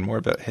wanting to learn more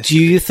about history.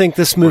 Do you think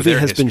this movie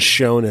has been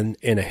shown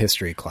in a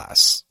history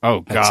class? Oh,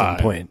 God. At some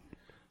point?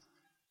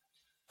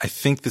 I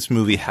think this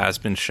movie has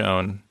been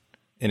shown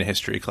in a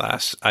history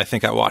class. I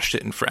think I watched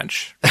it in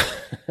French.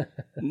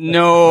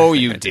 No,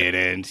 you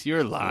didn't.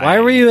 You're lying. Why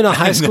were you in a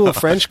high school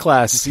French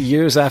class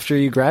years after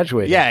you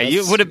graduated? Yeah,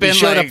 you would have been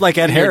showed up like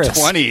Ed in Harris.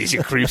 Your 20s,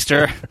 you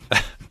creepster.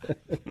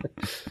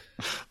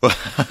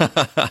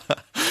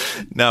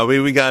 No,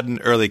 we got an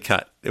early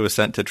cut. It was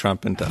sent to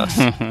Trump and to us.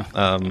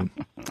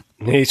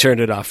 He turned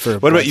it off for.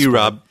 What about you,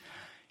 Rob?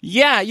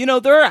 Yeah,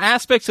 there are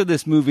aspects of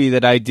this movie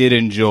that I did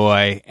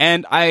enjoy,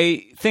 and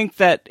I think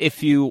that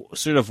if you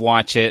sort of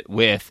watch it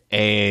with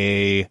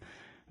a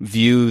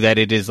view that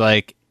it is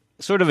like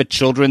sort of a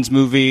children's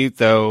movie,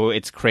 though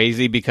it's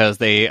crazy because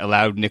they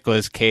allowed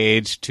Nicolas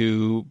Cage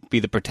to be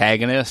the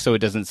protagonist, so it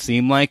doesn't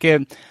seem like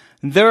it.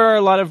 There are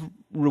a lot of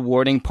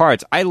rewarding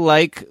parts. I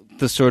like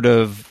the sort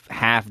of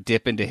half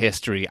dip into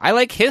history. I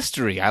like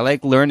history. I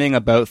like learning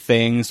about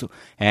things,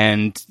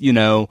 and,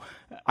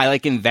 I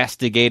like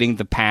investigating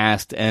the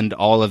past and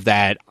all of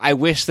that. I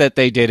wish that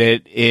they did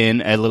it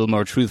in a little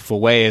more truthful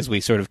way, as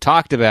we sort of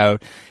talked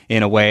about,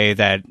 in a way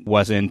that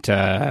wasn't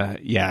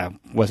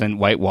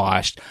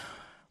whitewashed.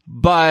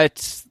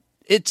 But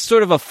it's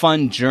sort of a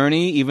fun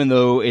journey, even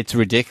though it's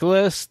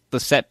ridiculous. The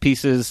set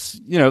pieces,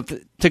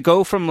 to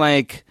go from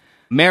like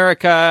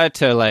America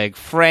to like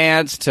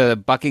France to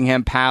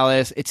Buckingham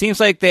Palace, it seems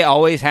like they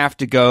always have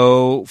to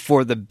go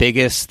for the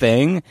biggest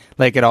thing.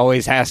 Like it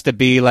always has to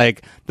be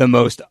like the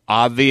most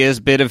obvious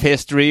bit of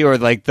history, or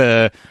like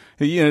the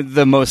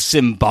most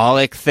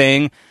symbolic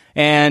thing.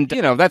 And,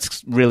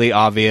 that's really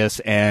obvious.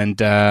 And,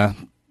 I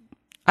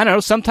don't know,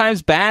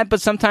 sometimes bad,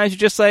 but sometimes you're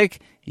just like,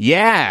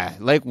 yeah,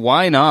 like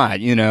why not?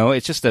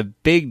 It's just a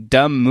big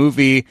dumb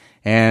movie,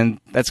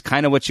 and that's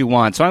kind of what you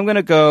want. So I'm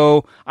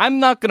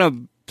not going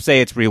to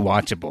say it's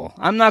rewatchable.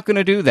 I'm not going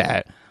to do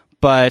that.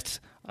 But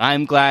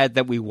I'm glad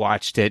that we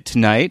watched it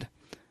tonight.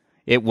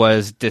 It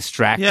was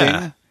distracting.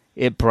 Yeah.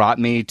 It brought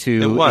me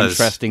to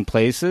interesting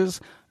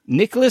places.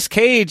 Nicolas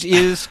Cage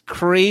is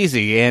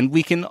crazy, and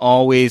we can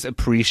always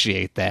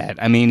appreciate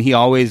that. I mean, he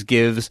always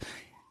gives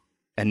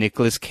a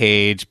Nicolas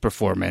Cage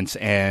performance,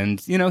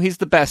 and he's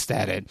the best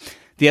at it.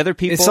 The other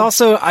people. It's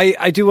also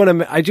I do want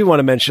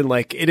to mention,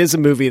 like, it is a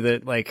movie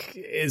that, like,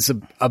 is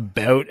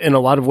about in a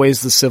lot of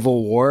ways the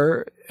Civil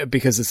War,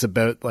 because it's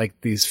about, like,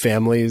 these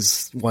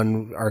families.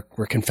 One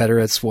were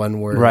Confederates,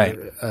 one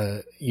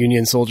were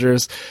Union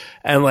soldiers,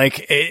 and,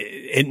 like,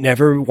 it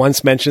never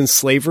once mentions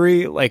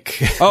slavery. Like,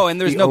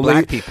 and there's no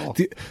black people.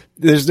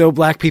 There's no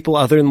black people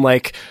other than,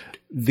 like,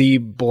 the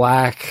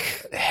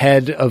black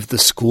head of the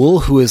school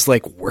who is,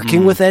 like,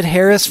 working with Ed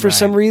Harris for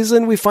some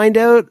reason, we find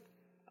out.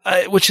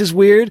 Which is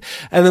weird.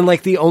 And then,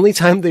 like, the only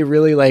time they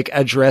really, like,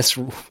 address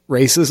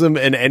racism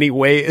in any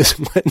way is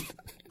when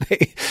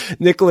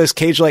Nicolas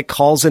Cage, like,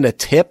 calls in a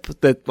tip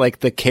that, like,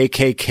 the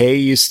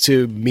KKK used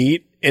to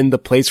meet in the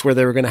place where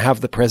they were going to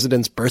have the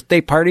president's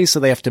birthday party.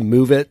 So they have to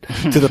move it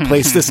to the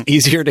place that's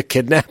easier to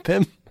kidnap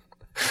him.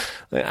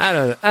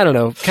 I don't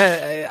know.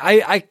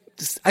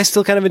 I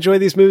still kind of enjoy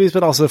these movies,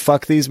 but also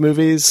fuck these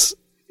movies,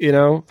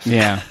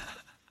 Yeah.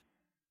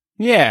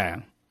 Yeah.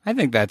 I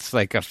think that's,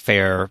 like, a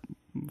fair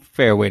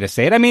way to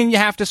say it. I mean, you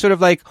have to sort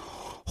of, like,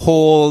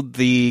 hold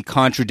the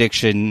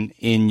contradiction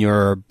in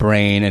your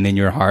brain and in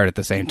your heart at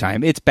the same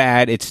time. It's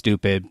bad, it's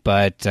stupid,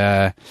 but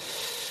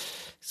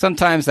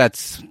sometimes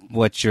that's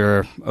what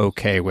you're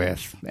okay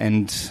with.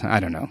 And I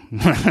don't know.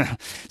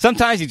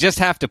 Sometimes you just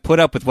have to put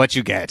up with what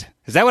you get.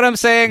 Is that what I'm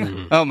saying?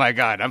 Mm-hmm. Oh my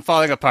God, I'm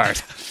falling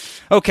apart.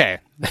 Okay.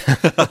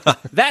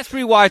 That's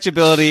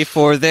rewatchability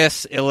for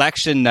this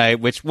election night,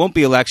 which won't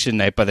be election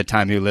night by the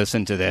time you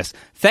listen to this.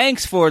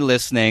 Thanks for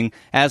listening.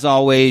 As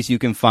always, you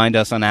can find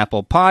us on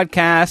Apple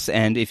Podcasts,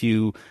 and if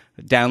you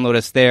download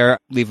us there,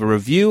 leave a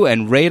review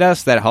and rate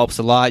us. That helps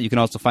a lot. You can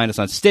also find us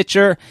on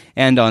Stitcher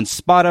and on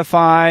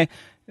Spotify.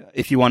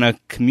 If you want to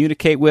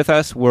communicate with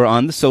us, we're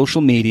on the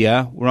social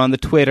media. We're on the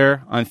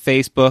Twitter, on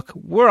Facebook.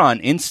 We're on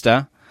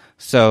Insta.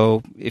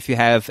 So if you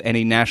have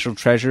any national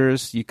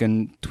treasures, you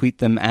can tweet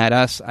them at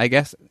us, I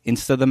guess,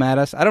 Insta them at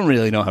us. I don't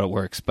really know how it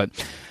works, but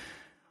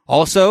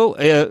also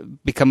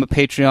become a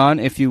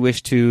Patreon if you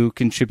wish to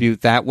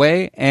contribute that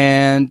way.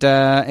 And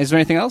is there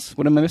anything else?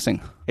 What am I missing?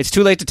 It's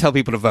too late to tell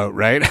people to vote,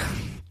 right?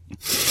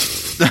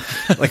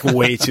 Like,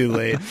 way too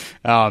late.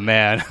 Oh,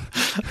 man.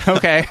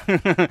 Okay.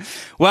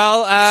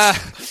 Well,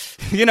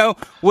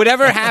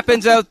 whatever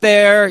happens out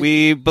there,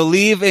 we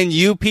believe in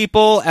you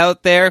people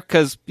out there,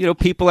 because,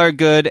 people are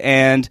good,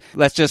 and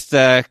let's just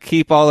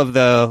keep all of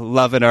the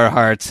love in our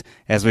hearts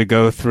as we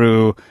go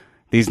through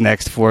these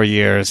next 4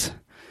 years.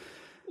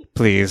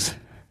 Please.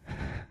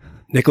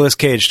 Nicolas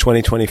Cage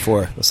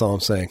 2024. That's all I'm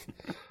saying.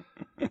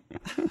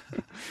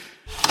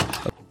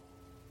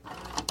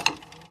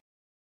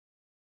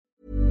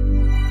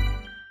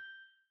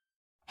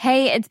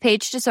 Hey, it's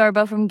Paige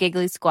DeSorbo from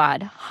Giggly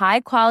Squad.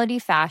 High quality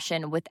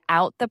fashion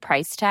without the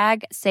price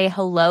tag. Say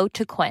hello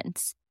to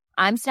Quince.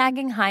 I'm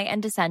snagging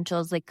high-end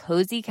essentials like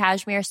cozy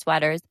cashmere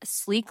sweaters,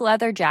 sleek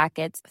leather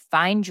jackets,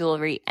 fine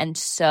jewelry, and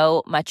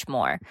so much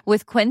more.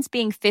 With Quince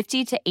being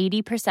 50 to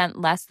 80%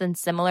 less than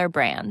similar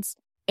brands.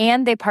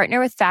 And they partner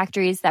with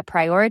factories that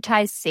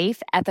prioritize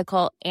safe,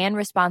 ethical, and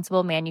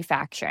responsible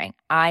manufacturing.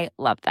 I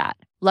love that.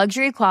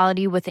 Luxury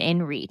quality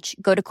within reach.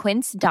 Go to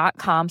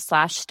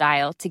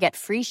quince.com/style to get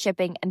free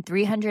shipping and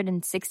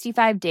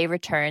 365-day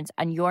returns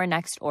on your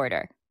next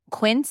order.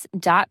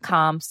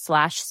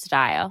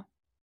 Quince.com/style.